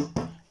rucio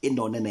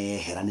ino nene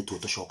yehera ni tu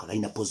tucokaga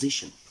ina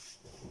position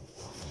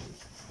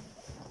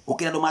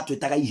ukira ndo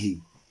matwitaga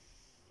ihi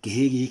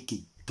kihi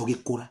giki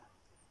tugikura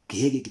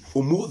kihi giki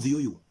umuthi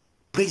uyu.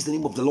 Praise the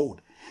name of the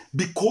Lord,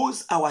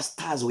 because our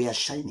stars were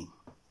shining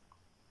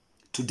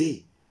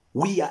today.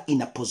 We are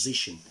in a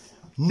position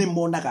ni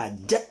monaga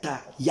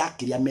njata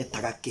yakiria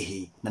metaga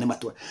kihi na ni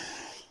matwa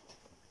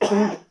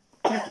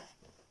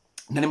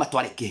na ni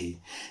matware kihi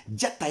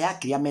njata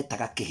yakiria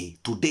metaga kihi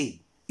today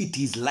it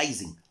is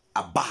rising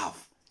above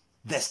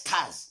the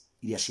stars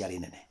iria ciari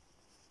nene.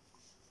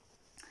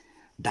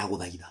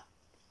 Ndaguthaitha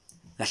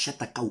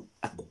gacata kau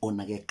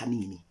akuonage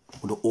kanini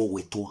undu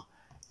ugwitwo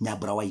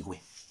nyambura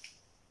waigwe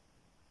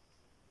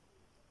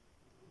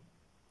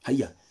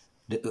haya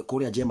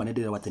kuria jema ne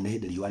ndire watene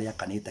hindi riwa ria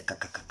kanite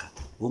kakakaka.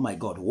 Oh my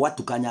God,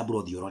 watu ka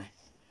nyambura thiorore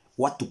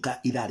watu ka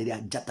ithari ria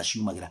njata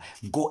ciumagira.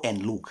 Go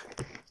and look,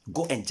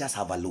 go and just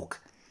have a look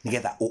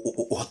nigetha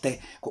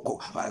uhote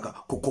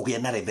kugia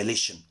na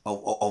revelation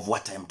of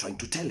what I am trying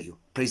to tell you.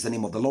 Praise the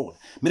name of the Lord.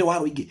 Mere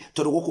waro ingi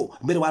tondu guku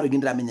mere waro ingi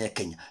ndiramenya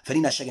Kenya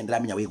Ferina Shege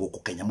ndiramenya wi guku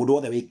Kenya mundu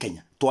wothe wi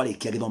Kenya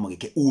twarikia githomo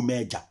giki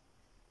umeja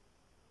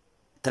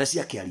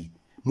Teresia kiari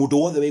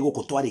mundu wothe wi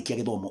guku twarikia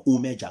githomo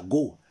umeja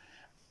go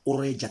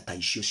ureja ta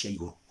icio cia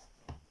iguru.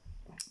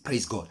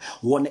 Praise God.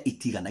 Wone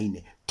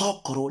itiganaine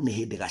tokoro ni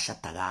hindi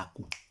gacata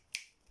gaku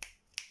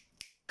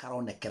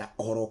karonekera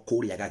oro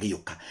kuria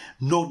gagiuka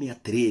no ni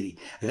atiriri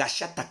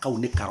gacata kau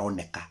ni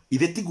karoneka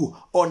ithe tigu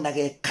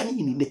onage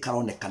kanini ni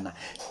karonekana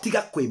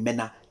tiga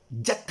kwimena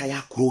njata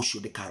yaku rucio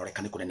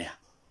ndikaroreka ni kuneneha.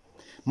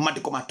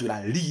 Mandiko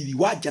matwira riri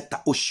wa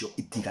njata ucio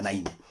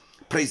itiganaine.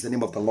 Praise the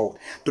name of the Lord.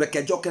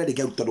 Tureke njokere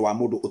ringi rutondo wa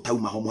mundu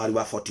utauma ho mwari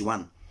wa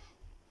 41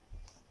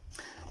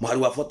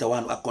 mwari wa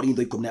 41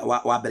 Akorintho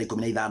 10 wa mbere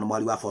 15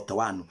 mwari wa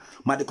 41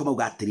 mandiko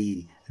mauga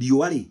atiriri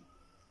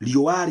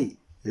riuari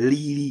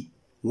riri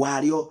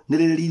wario ni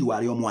riri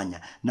wario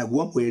mwanya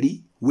naguo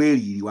mweri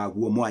weriri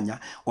waguo mwanya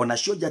ona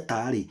cio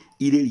njata ri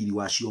iriri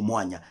wacio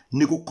mwanya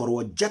ni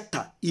gukorwo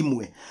njata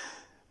imwe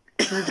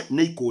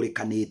ni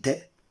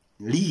ikurikanite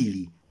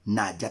riri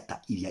na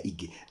njata iria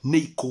ingi ni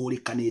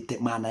ikurikanite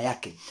maana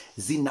yake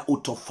zina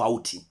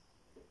utofauti.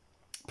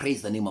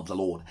 Praise the name of the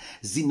Lord.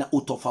 Zina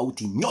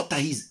utofauti nyota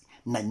hizi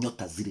na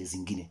nyota zile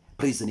zingine.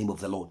 Praise the name of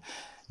the Lord.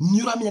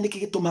 Nyuramenya niki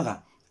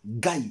gitumaga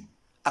Ngai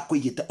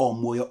akwigite o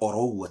muoyo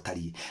oro uguo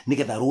tari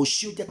nigetha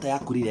rucio njata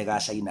yaku rire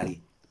gacaina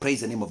ri.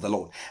 Praise the name of the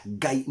Lord.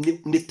 Ngai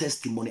ni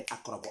testimony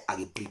akoragwo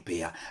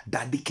agiprepare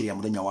ndandikiria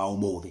muthenya wa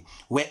umuthi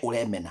we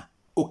uremena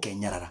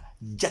ukenyarara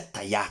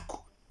njata yaku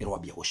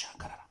irwambia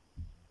gucangarara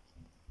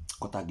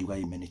kotangiuga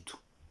imenitu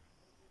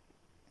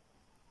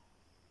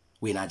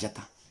wina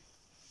njata.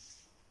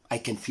 I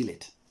can feel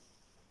it.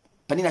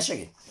 Penina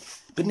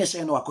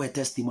Shege no akohe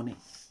testimony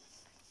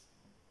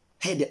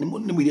hedi ni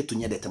mwire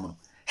tunyendete muno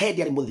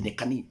hedi ari muthine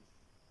kani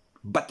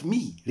but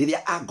me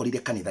riria angorire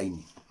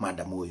kanithaini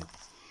madam uyu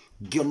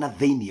ngiona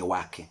thiini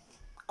wake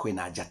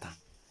kwina njata.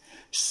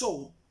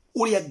 So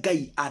uria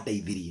Ngai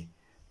andeithirie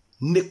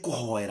ni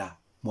kuhoera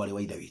mwari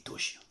wa ithe witu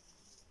ucio.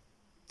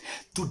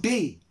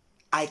 Today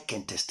I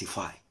can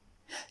testify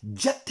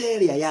njata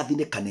iria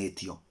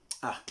yathinekanetio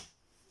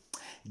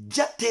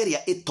njata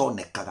iria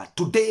itonekaga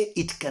today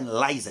it can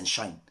rise and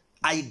shine.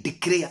 I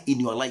declare in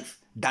your life,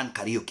 Dan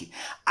Karaoke.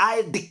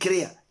 I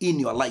declare in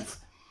your life.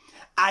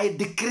 I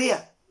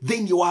declare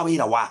thini wa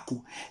wira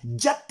waku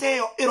njata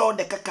iyo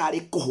ironeka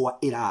kari kuhwa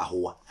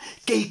irahwa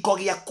kihiko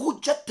giaku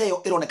njata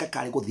iyo ironeka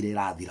kari guthira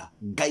irathira.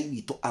 Ngai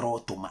witu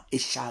arotuma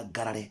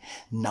icangarare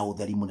na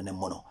utheri munene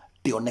muno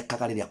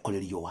ndionekaga riria kuri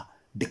riua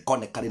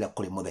ndikoneka riria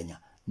kuri muthenya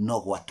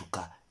no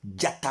gwatuka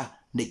njata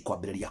nä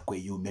ikwambä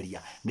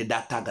kwiyumiria nä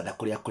ndatangatha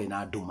kå rä a kå rä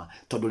na nduma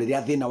tondå rä rä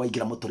a thä na waingä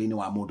ra må tå-inä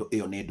wa må ndå ä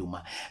yo nä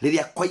nduma rä rä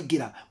a kwaingä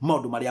ra maå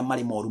ndå marä a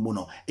marä moru må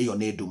no ä yo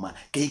nä nduma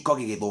kä hiko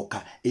gä gä thå ka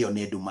ä yo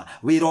nä nduma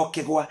wä ra å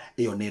kä gwa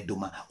ä yo nä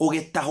nduma å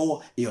gä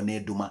tahwo ä yo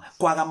nä nduma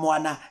kwaga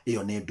mwana ä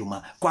yo nä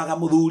nduma kwaga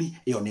må thuri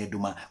ä yo nä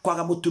nduma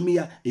kwaga må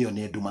tumia ä yo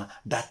nä nduma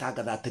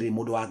ndatangatha atä rä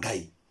må ndå wa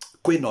Ngai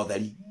kwä na å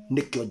theri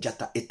nä kä o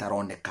njata ä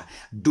taroneka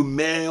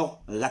nduma ä yo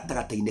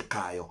gatagatä-inä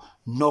kayo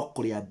no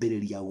kå rä ambä rä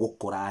ria gå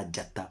kå ra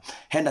njata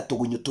hena tå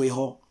gunyå twä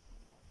ho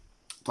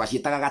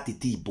twaciätaga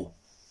gatitimbå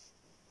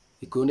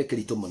gä kå yå nä kä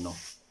ritå må no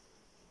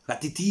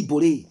gatitimbå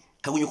rä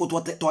kagunyå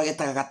kå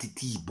twagetaga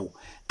gatitimbå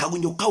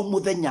kagunyå kau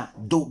må thenya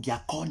ndå ngä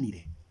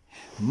akonire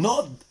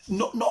no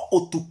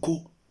å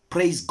tukå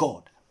praise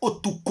God å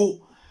tukå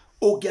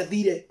å ngä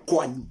athire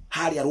kwanyu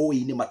harä a rå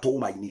ä-inä matå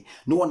ma-inä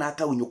nä wona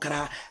kagunyå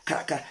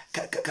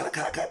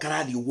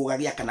karathiä å guo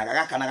gagäakanaga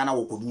gakanaga na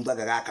gå kå thutha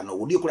gagakana å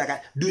guo ndiå kå rä a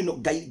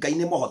Ngai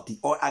nä mohoti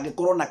angä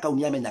korwo na kau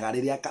nä amenyaga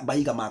rä rä a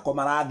mahiga mako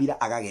marathira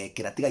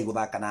agagekä ra tigai gå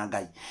thaka na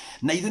Ngai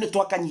na ithuä nä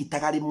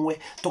twakanyitaga rä mwe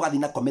tå gathiä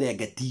nako mä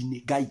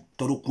rengeti-inä Ngai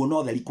tondå kuona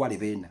å theri kwarä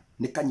thä na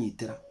nä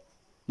kanyitä ra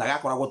na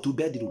gakoragwo two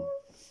bedroom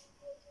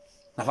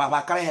na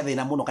baba karehe thä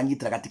na må no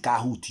kanyitä ra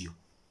gatikahutio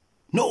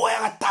nä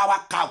woya gatawa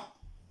kau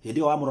hĩndĩ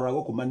ĩyo wamũrora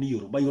gũkũ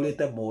maniũrũ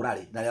maihũrĩte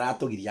mũrarĩ na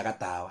nĩaratũgiria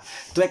gatawa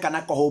tweka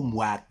nako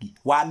homework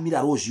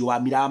wamira rũciũ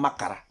wamira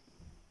makara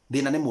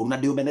thĩna nĩ mũru na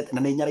ndĩũmenete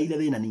na nĩnyareire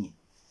thĩna niĩ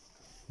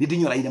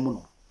nĩndĩnyoraire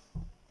mũno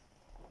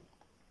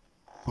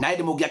na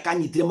hĩndĩ mũngĩ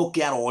akanyitire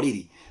mũkĩara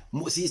ũrĩrĩ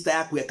sister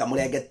yaku eka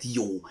mũrengeti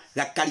ũũ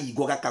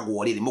gakaringwo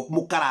gakagwo rĩrĩ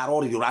mũkarara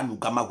ũrĩrĩ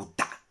ũranunga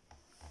maguta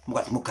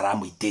mũkara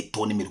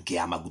mũitĩtwo nĩ mĩrukĩ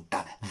ya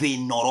maguta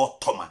thĩna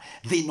ũrotoma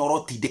thĩna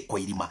ũrotindĩkwo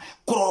irima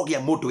kũrogĩa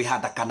mũndũ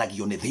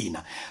wĩhandakanagio nĩ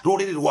thĩna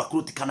rũrĩrĩ rwaku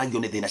rũtikanagio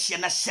nĩ thĩna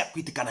ciana ciaku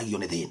itikanagio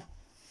nĩ thĩna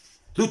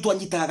rĩu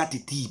twanyitaga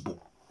gatitimbũ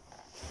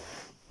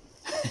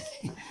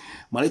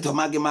marĩtwa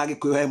mangĩ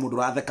magĩkũyũ he mũndũ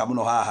ũratheka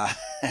mũno haha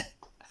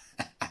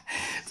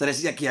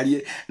Teresa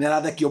kiarie nä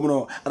arathekio må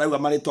no arauga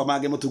marĩtwa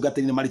mangĩ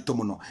mũtungatĩri nĩ maritũ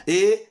mũno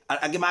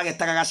angĩ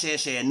magetaga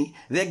gaceceni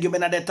thengio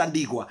mena ndeta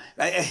ndigwa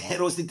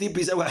roast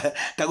tipis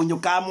kagunyũ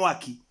ka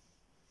mwaki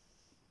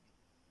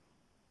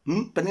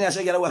penina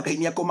cegera arauga Ngai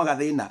nĩakũmaga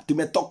thĩna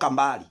tumetoka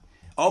mbali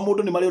o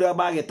mũndũ nĩ marĩ ũrĩa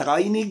magetaga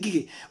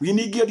winingĩ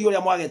ũrĩa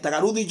ũrĩa mwagetaga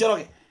Ruthi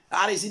Njoroge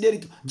arĩ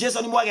Cinderitũ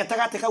Jason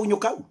mwagetaga atĩ kagunyũ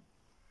kau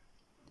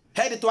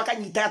hĩndĩ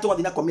twakanyitaga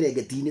tũgathiĩ nako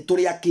mĩrengeti-inĩ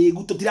tũrĩ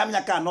akĩĩgu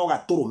tũtiramenya kana no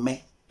gatũrũme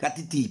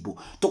gatitimbũ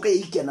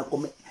tũkeikia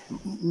nako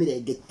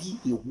mĩrengeti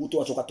ũguo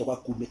twacoka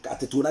tũgakumĩka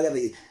atĩ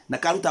tuonage na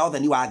karuta othe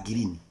ni wa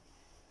ngirini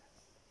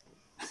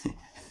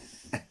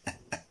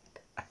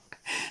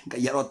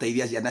Ngai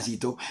aroteithia ciana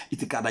citũ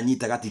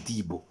itikananyita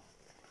gatitimbũ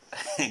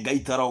Ngai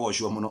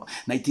tarogocwo mũno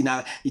na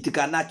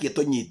itikanakie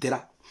tũnyitĩra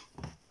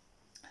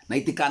na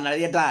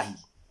itikanarĩa ndahi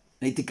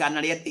na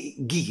itikanarĩa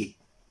ngigĩ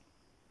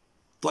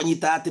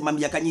twanyita atĩ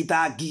mami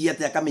akanyita ngigĩ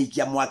atĩ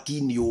akamĩikia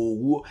mwaki-inĩ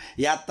ũguo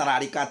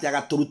yatararĩka atĩ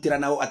agatũrutĩra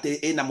na atĩ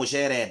ĩna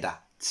mũcere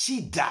nda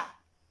shida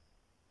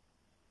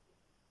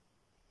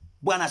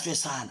Bwana asifiwe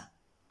sana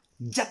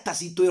njata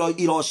citũ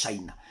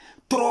irocaina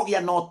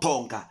tũrogĩa no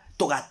tonga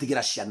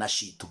tũgatigĩra ciana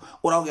citũ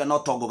ũrogĩa no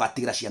tonga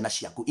ũgatigĩra ciana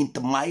ciaku in the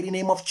mighty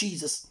name of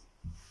Jesus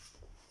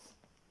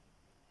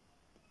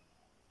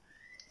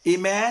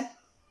amen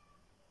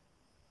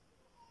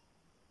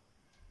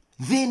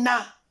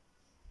thĩna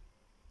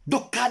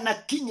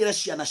ndũkanakinyĩre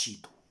ciana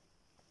citũ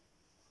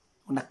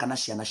ona kana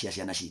ciana cia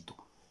ciana citũ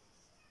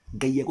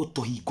Ngai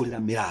egũtũhingũrĩra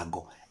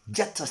mĩrango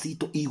njata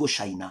citũ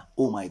igũcaina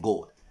oh my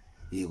God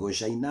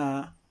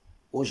igũcaina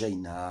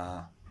gũcaina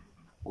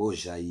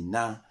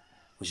gũcaina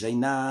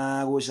gũcaina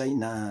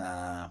gũcaina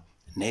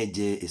nĩ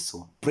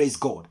Jesũ praise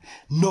God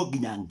no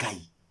nginya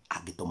Ngai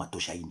angĩtũma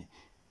tũcaine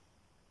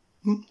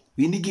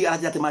winingĩ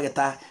arathi atĩ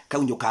mageta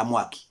kagunyũ ka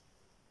mwaki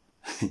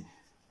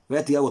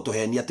wetiga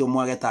gũtũhenia atĩ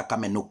mwageta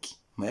kamenũki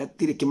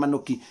metire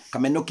kĩmanũki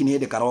kamenũki nĩ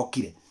hĩndĩ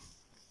karokire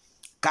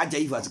Kanja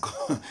Evans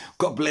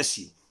God bless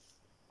you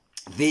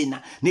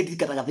thĩna nĩ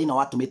ndirikanaga thĩna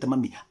watũmĩte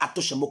mami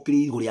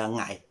atũcemũkĩrie igũrũ rĩa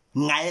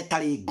ng'ae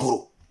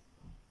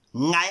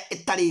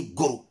ĩtarĩ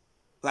ngũrũ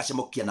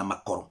gacemũkia na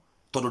makoro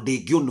tondũ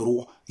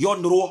ndĩngĩũnũrwo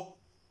yonũrwo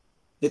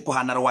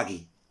ĩkũhana rwagĩ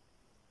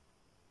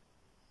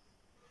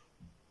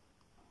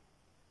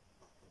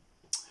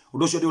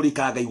ũndũ ũcio nĩ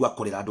ũrikaga ngaigua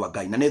kũrĩra andũ a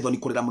Ngai na nĩ thoni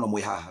kũrĩra mũno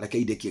mwĩ haha reke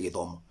indĩkie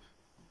gĩthomo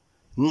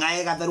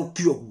ng'ae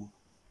gatherũkio ũguo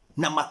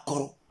na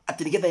makoro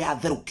atĩ nĩgetha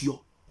yatherũkio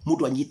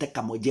mũndũ anyite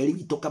kamwe Njeri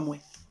witũ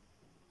kamwe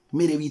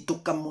Mĩrĩ witũ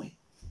kamwe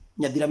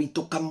Nyathira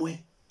witũ kamwe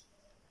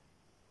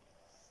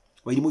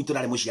Wairimũ witũ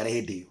ndarĩ mũciare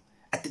hĩndĩ ĩyo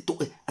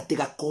atĩ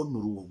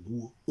gakonũrwo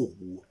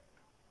ũguo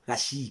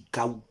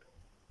gacikau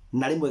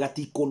na rĩmwe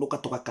gatikũnũka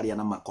tũgakarĩa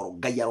na makoro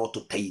Ngai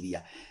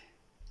arotũteithia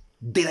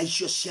ndĩra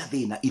icio cia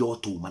thĩna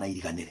irotuma na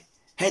iriganĩre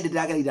hĩndĩ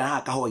ndĩragereire haha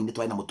kahũa-inĩ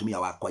twarĩ na mũtumia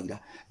wakwa ira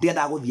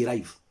ndĩendaga gũthiĩ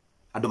live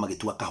andũ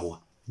magĩtua kahũa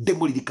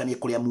ndĩmũririkanie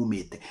kũrĩa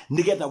mumĩte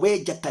nĩgetha we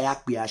njata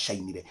yaku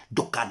yacainire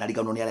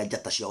ndũkanariganwo nĩ arĩa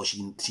njata ciao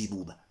ci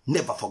thutha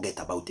never forget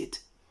about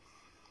it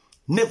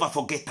never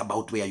forget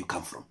about where you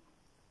come from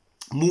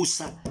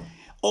Musa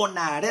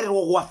ona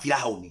arererwo gwa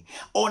Firauni,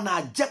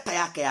 ona njata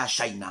yake ya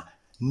China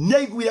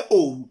nĩaiguire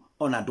ũru,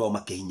 ona andũ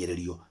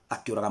makihinyĩrĩrio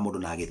akĩũraga mũndũ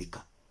na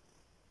agĩthika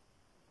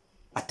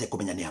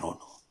atekũmenya nĩ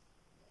arono.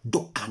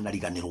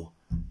 Ndũkanariganĩrwo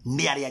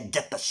nĩ arĩa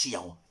njata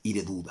ciao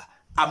irĩ thutha,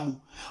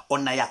 amu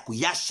ona yaku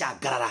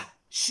yacangarara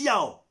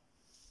ciao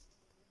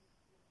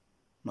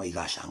no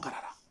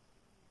igacangarara.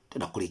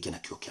 Tenda kũrĩkia na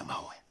kiugo kĩa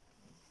mahoya.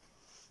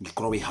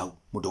 Ngĩkorwo wĩ hau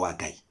mũndũ wa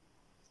Ngai,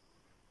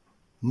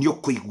 nĩ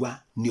ũkũigua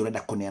nĩ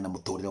ũrenda kũneana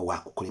mũtũrĩre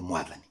waku kũrĩ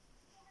Mwathani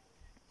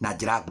na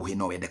njĩra nguhĩ,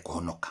 no wende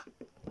kũhonoka,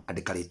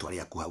 andĩka rĩtwa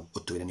rĩaku hau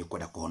ũtwĩre nĩ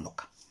ũkwenda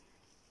kũhonoka.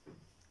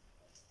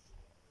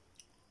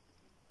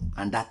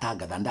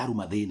 Andatangatha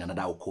ndaruma thĩna na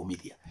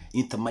ndagũkũmithia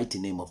in the mighty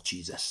name of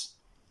Jesus.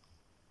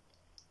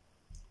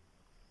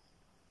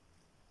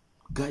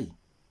 Ngai,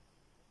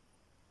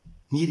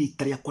 niĩ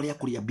rita rĩakwa rĩa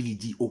kũrĩa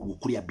BG ũguo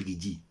kũrĩa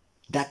BG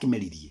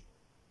ndakĩmeririe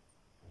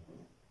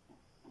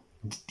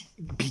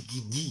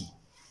BG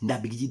na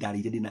BG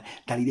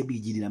ndarĩire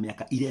BG na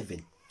mĩaka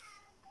 11.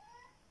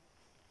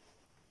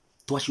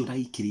 Twaciũra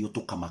ikĩrĩo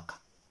tũkamaka,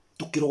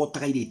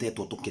 tũkĩrogotaga iria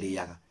itetwo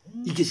tũkĩrĩaga,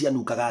 ingĩ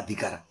cianungaga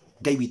thigara.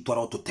 Ngai witũ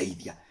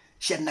arotũteithia,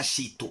 ciana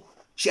citũ,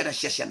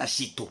 ciana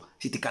citũ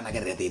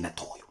citikanagerere thĩna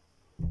ta ũyũ.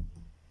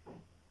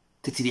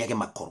 Tũtirĩage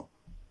makoro,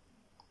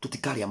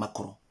 tũtikarĩa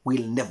makoro.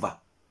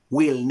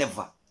 We'll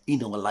never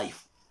in our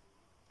life,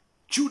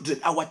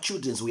 our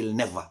children will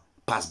never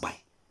pass by.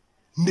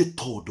 Nĩ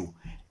tondũ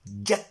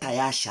njata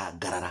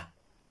yacangarara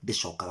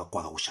ndĩcokaga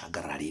kwaga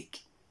gũcangarara rĩngĩ.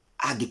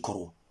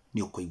 Angĩkorwo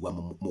nĩ ũkũigua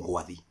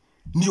mũgwathi,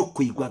 nĩ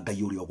ũkũigua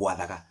Ngai ũrĩa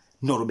ũgwathaga,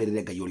 no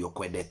rũmĩrĩre Ngai ũrĩa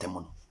ũkwendete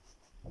mũno.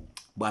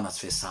 Bwana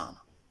asifiwe sana.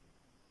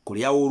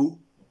 Kũrĩa ũru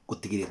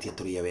gũtigĩrĩtie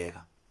tũrĩe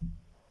wega.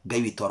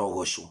 Ngai witũ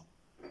arogocwo.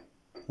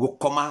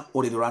 Gũkoma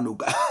ũrĩrĩ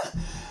ũranunga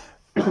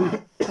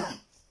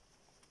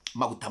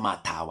maguta ma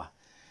tawa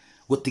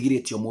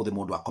gũtigĩrĩtie ũmũthĩ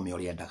mũndũ akome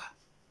ũrĩa endaga.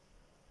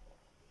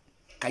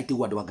 Kaĩ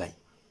tiguo andũ a Ngai?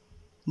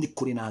 Nĩ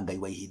kũrĩ na Ngai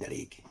wa ihinda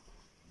rĩngĩ,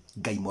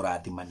 Ngai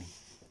mũrathimani,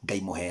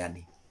 Ngai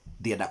mũheani.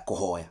 Ndĩenda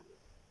kũhoya,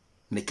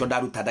 nĩkĩo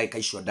ndaruta ndagĩka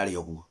icio ndarĩ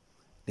ũguo,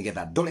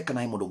 nĩgetha ndore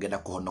kana he mũndũ ũngĩenda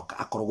kũhonoka.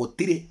 Akorwo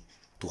gũtirĩ,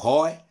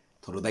 tũhoe,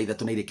 tondũ thaa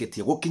ithatũ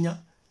nĩirĩkĩtie gũkinya,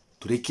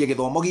 tũrĩkie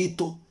gĩthomo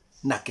gitũ,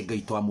 nake Ngai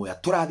witũ amuoya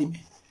tũrathime,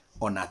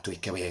 ona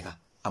twĩke wega,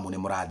 amu nĩ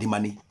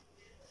mũrathimani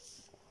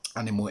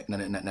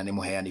na nĩ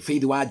mũheani.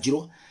 Faith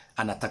Wanjirũ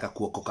anataka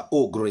kuokoka.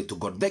 Oh, glory to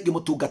God. Thengi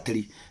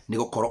mũtungatĩri nĩ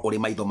gũkorwo ũrĩ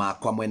maitho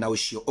makwa mwena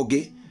ũcio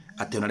ũngĩ,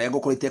 atĩ ona rĩrĩa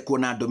ngũkorwo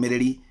itekuona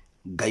ndũmĩrĩri,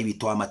 Ngai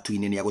witũ wa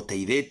matu-inĩ nĩ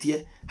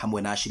agũteithĩtie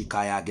hamwe na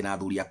acirika yangĩ na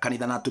athuri a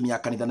kanitha na atumia a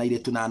kanitha na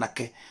airĩtu na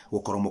anake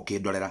gũkorwo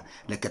mũkĩndorera.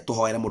 Reke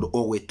tũhoere mũndũ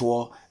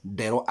ũgwĩtwo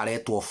Ndero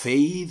aretwo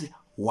Faith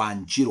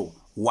Wanjirũ,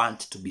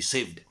 want to be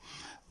saved.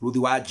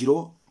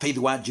 Faith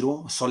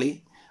Wanjirũ,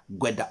 sorry,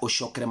 ngwenda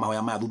ũcokere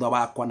mahoya maya thutha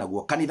wakwa,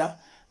 naguo kanitha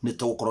nĩ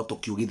tũgũkorwo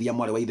tũkiugithia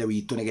mwarĩ wa ithe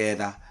witũ,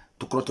 nĩgetha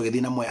tũkorwo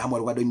tũgĩthiĩ hamwe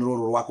rũgendo-inĩ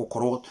rũrũ rwa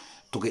gũkorwo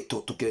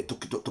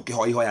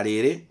tũkĩhoya ihoya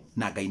rĩrĩ,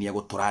 na Ngai nĩ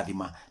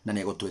egũtũrathima na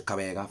nĩ egũtwĩka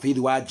wega. Faith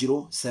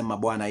Wanjirũ, sema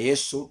Bwana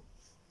Yesu,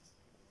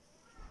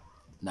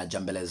 naja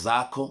mbele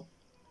zako,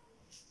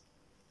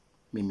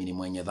 mimi ni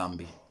mwenye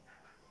dhambi,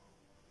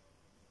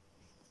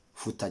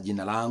 futa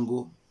jina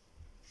langu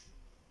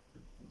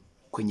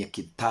kwenye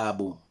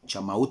kitabu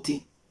cha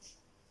mauti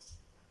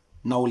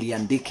na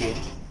uliandike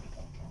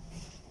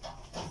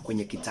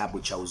kwenye kitabu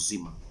cha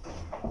uzima.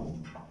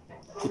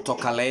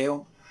 Kutoka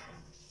leo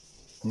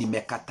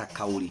nimekata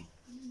kauli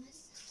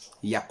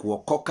ya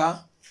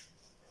kuokoka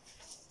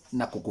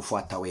na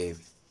kukufuata wewe.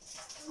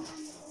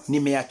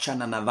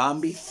 Nimeachana na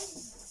dhambi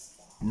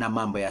na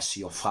mambo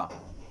yasiyofaa.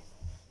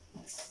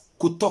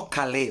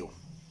 Kutoka leo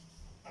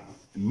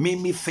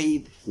mimi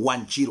Faith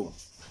Wanjirũ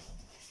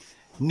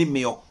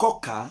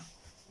nimeokoka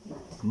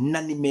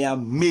na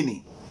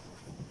nimeamini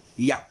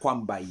ya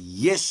kwamba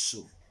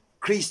Yesu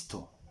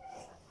Kristo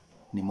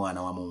ni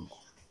mwana wa Mungu.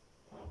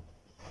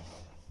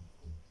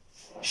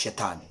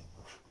 Shetani,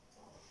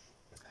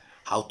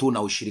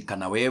 hautuna ushirika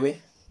na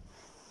wewe,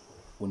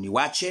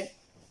 uniwache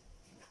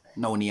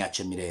na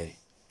uniache milele.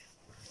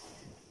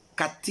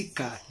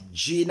 Katika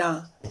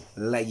jina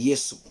la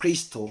Yesu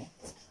Kristo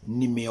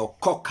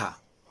nimeokoka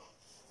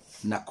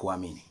na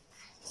kuamini.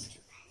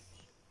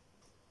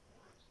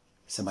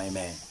 Sema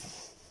amen.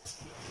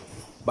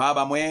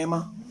 Baba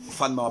mwema,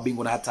 mfalme wa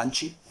mbingu na hata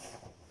nchi,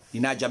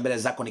 ninaja mbele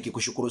zako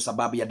nikikushukuru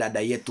sababu ya dada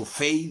yetu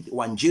Faith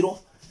Wanjirũ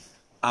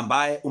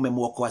ambaye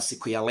umemuokoa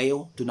siku ya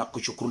leo.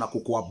 Tunakushukuru na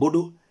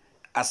kukuabudu.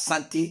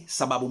 Asante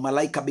sababu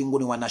malaika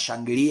mbinguni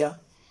wanashangilia.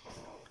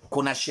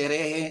 Kuna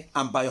sherehe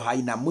ambayo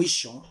haina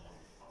mwisho,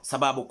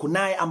 sababu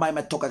kunaye ambaye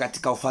ametoka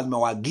katika ufalme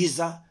wa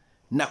giza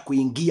na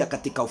kuingia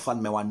katika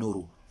ufalme wa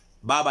nuru.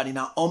 Baba,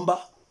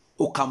 ninaomba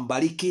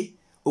ukambariki,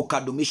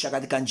 ukadumisha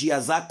katika njia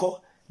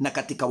zako na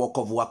katika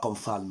wokovu wako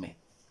mfalme.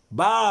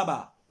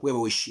 Baba, wewe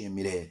uishie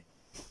milele,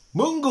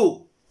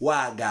 Mungu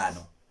wa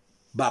agano,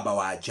 Baba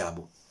wa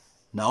ajabu.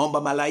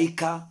 Naomba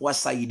malaika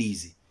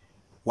wasaidizi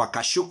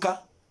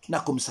wakashuka na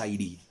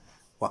kumsaidia,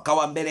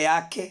 wakawa mbele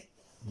yake,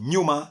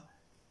 nyuma,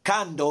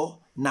 kando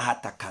na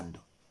hata kando.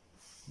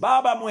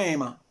 Baba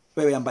mwema,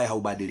 wewe ambaye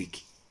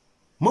haubadiliki,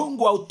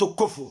 Mungu wa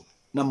utukufu,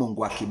 na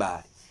Mungu wa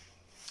kibali.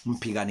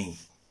 Mpiganie,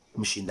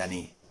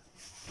 mshindanie.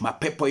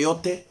 Mapepo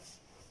yote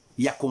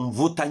ya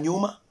kumvuta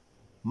nyuma,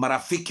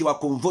 marafiki wa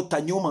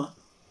kumvuta nyuma,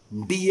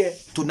 ndiye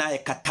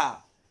tunayekataa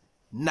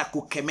na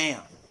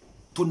kukemea.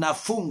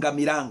 Tunafunga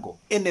milango,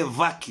 any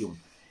vacuum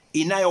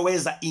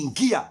inayoweza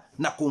ingia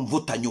na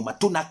kumvuta nyuma,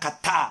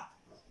 tunakataa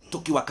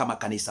tukiwa kama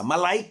kanisa.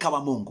 Malaika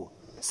wa Mungu,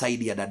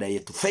 saidia dada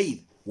yetu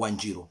Faith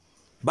Wanjiru.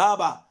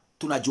 Baba,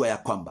 tunajua ya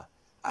kwamba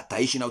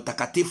ataishi na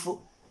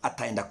utakatifu,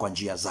 ataenda kwa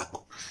njia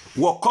zako.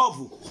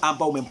 Wokovu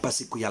ambao umempa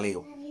siku ya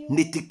leo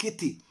ni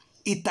tikiti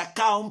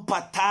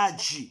itakaompa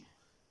taji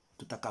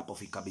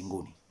tutakapofika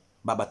mbinguni.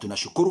 Baba,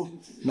 tunashukuru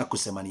na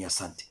kusema ni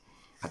asante.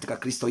 Katika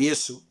Kristo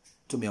Yesu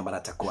tumeomba na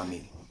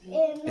kuamini.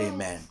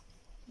 Amen.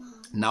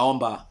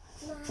 Naomba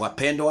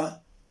wapendwa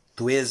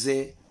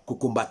tuweze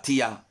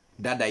kukumbatia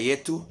dada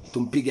yetu,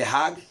 tumpige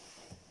hug.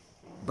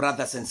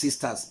 Brothers and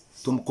sisters,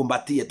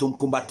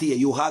 tumkumbatie.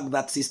 You hug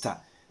that sister.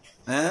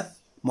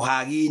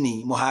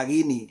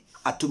 Muhagini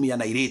atumia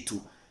na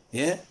iretu.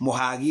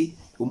 Muhagi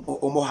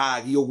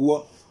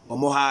ogwo,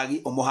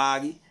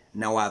 omuhagi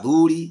na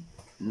wathuri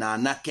na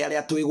nake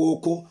aria twi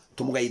guku,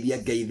 tumugeithie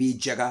ngeithi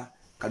njega.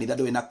 Kanitha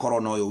ndwi na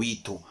corona uyu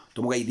witu,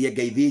 tumugeithie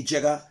ngeithi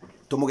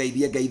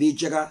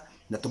njega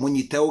na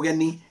tumunyite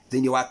ugeni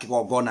thiini wa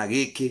kigongona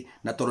giki.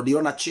 Na tondu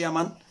ndirona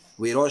chairman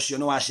wira ucio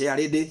ni wa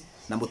share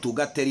na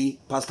mutungatiri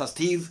Pastor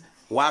Steve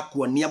wa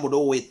kuonia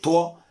mundu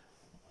witwo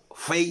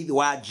Faith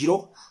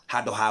Wanjiru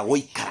handu ha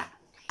guikara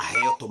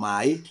aheo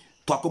tumai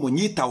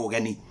twakumunyita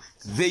ugeni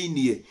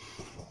thiini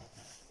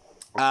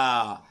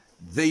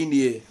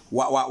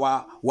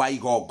wa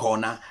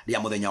igongona ria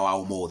muthenya wa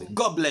umuthi.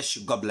 God bless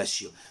you, God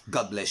bless you,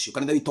 God bless you.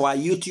 Kanitha witu wa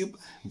YouTube,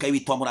 Ngai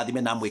witu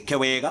amurathime na mwike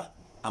wega,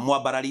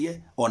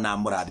 amwambararie ona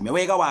amurathime.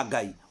 Wega wa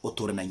Ngai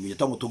uture na inyuĩ.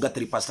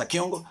 Tumutungatĩri Pastor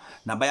Kiongo,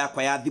 namba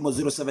yakwa ya thimũ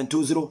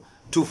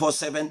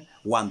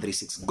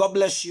 0720247136. God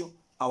bless you,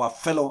 our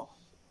fellow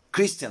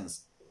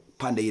Christians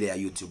pande ile ya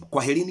YouTube.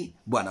 Kwaherini,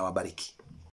 Bwana wabariki.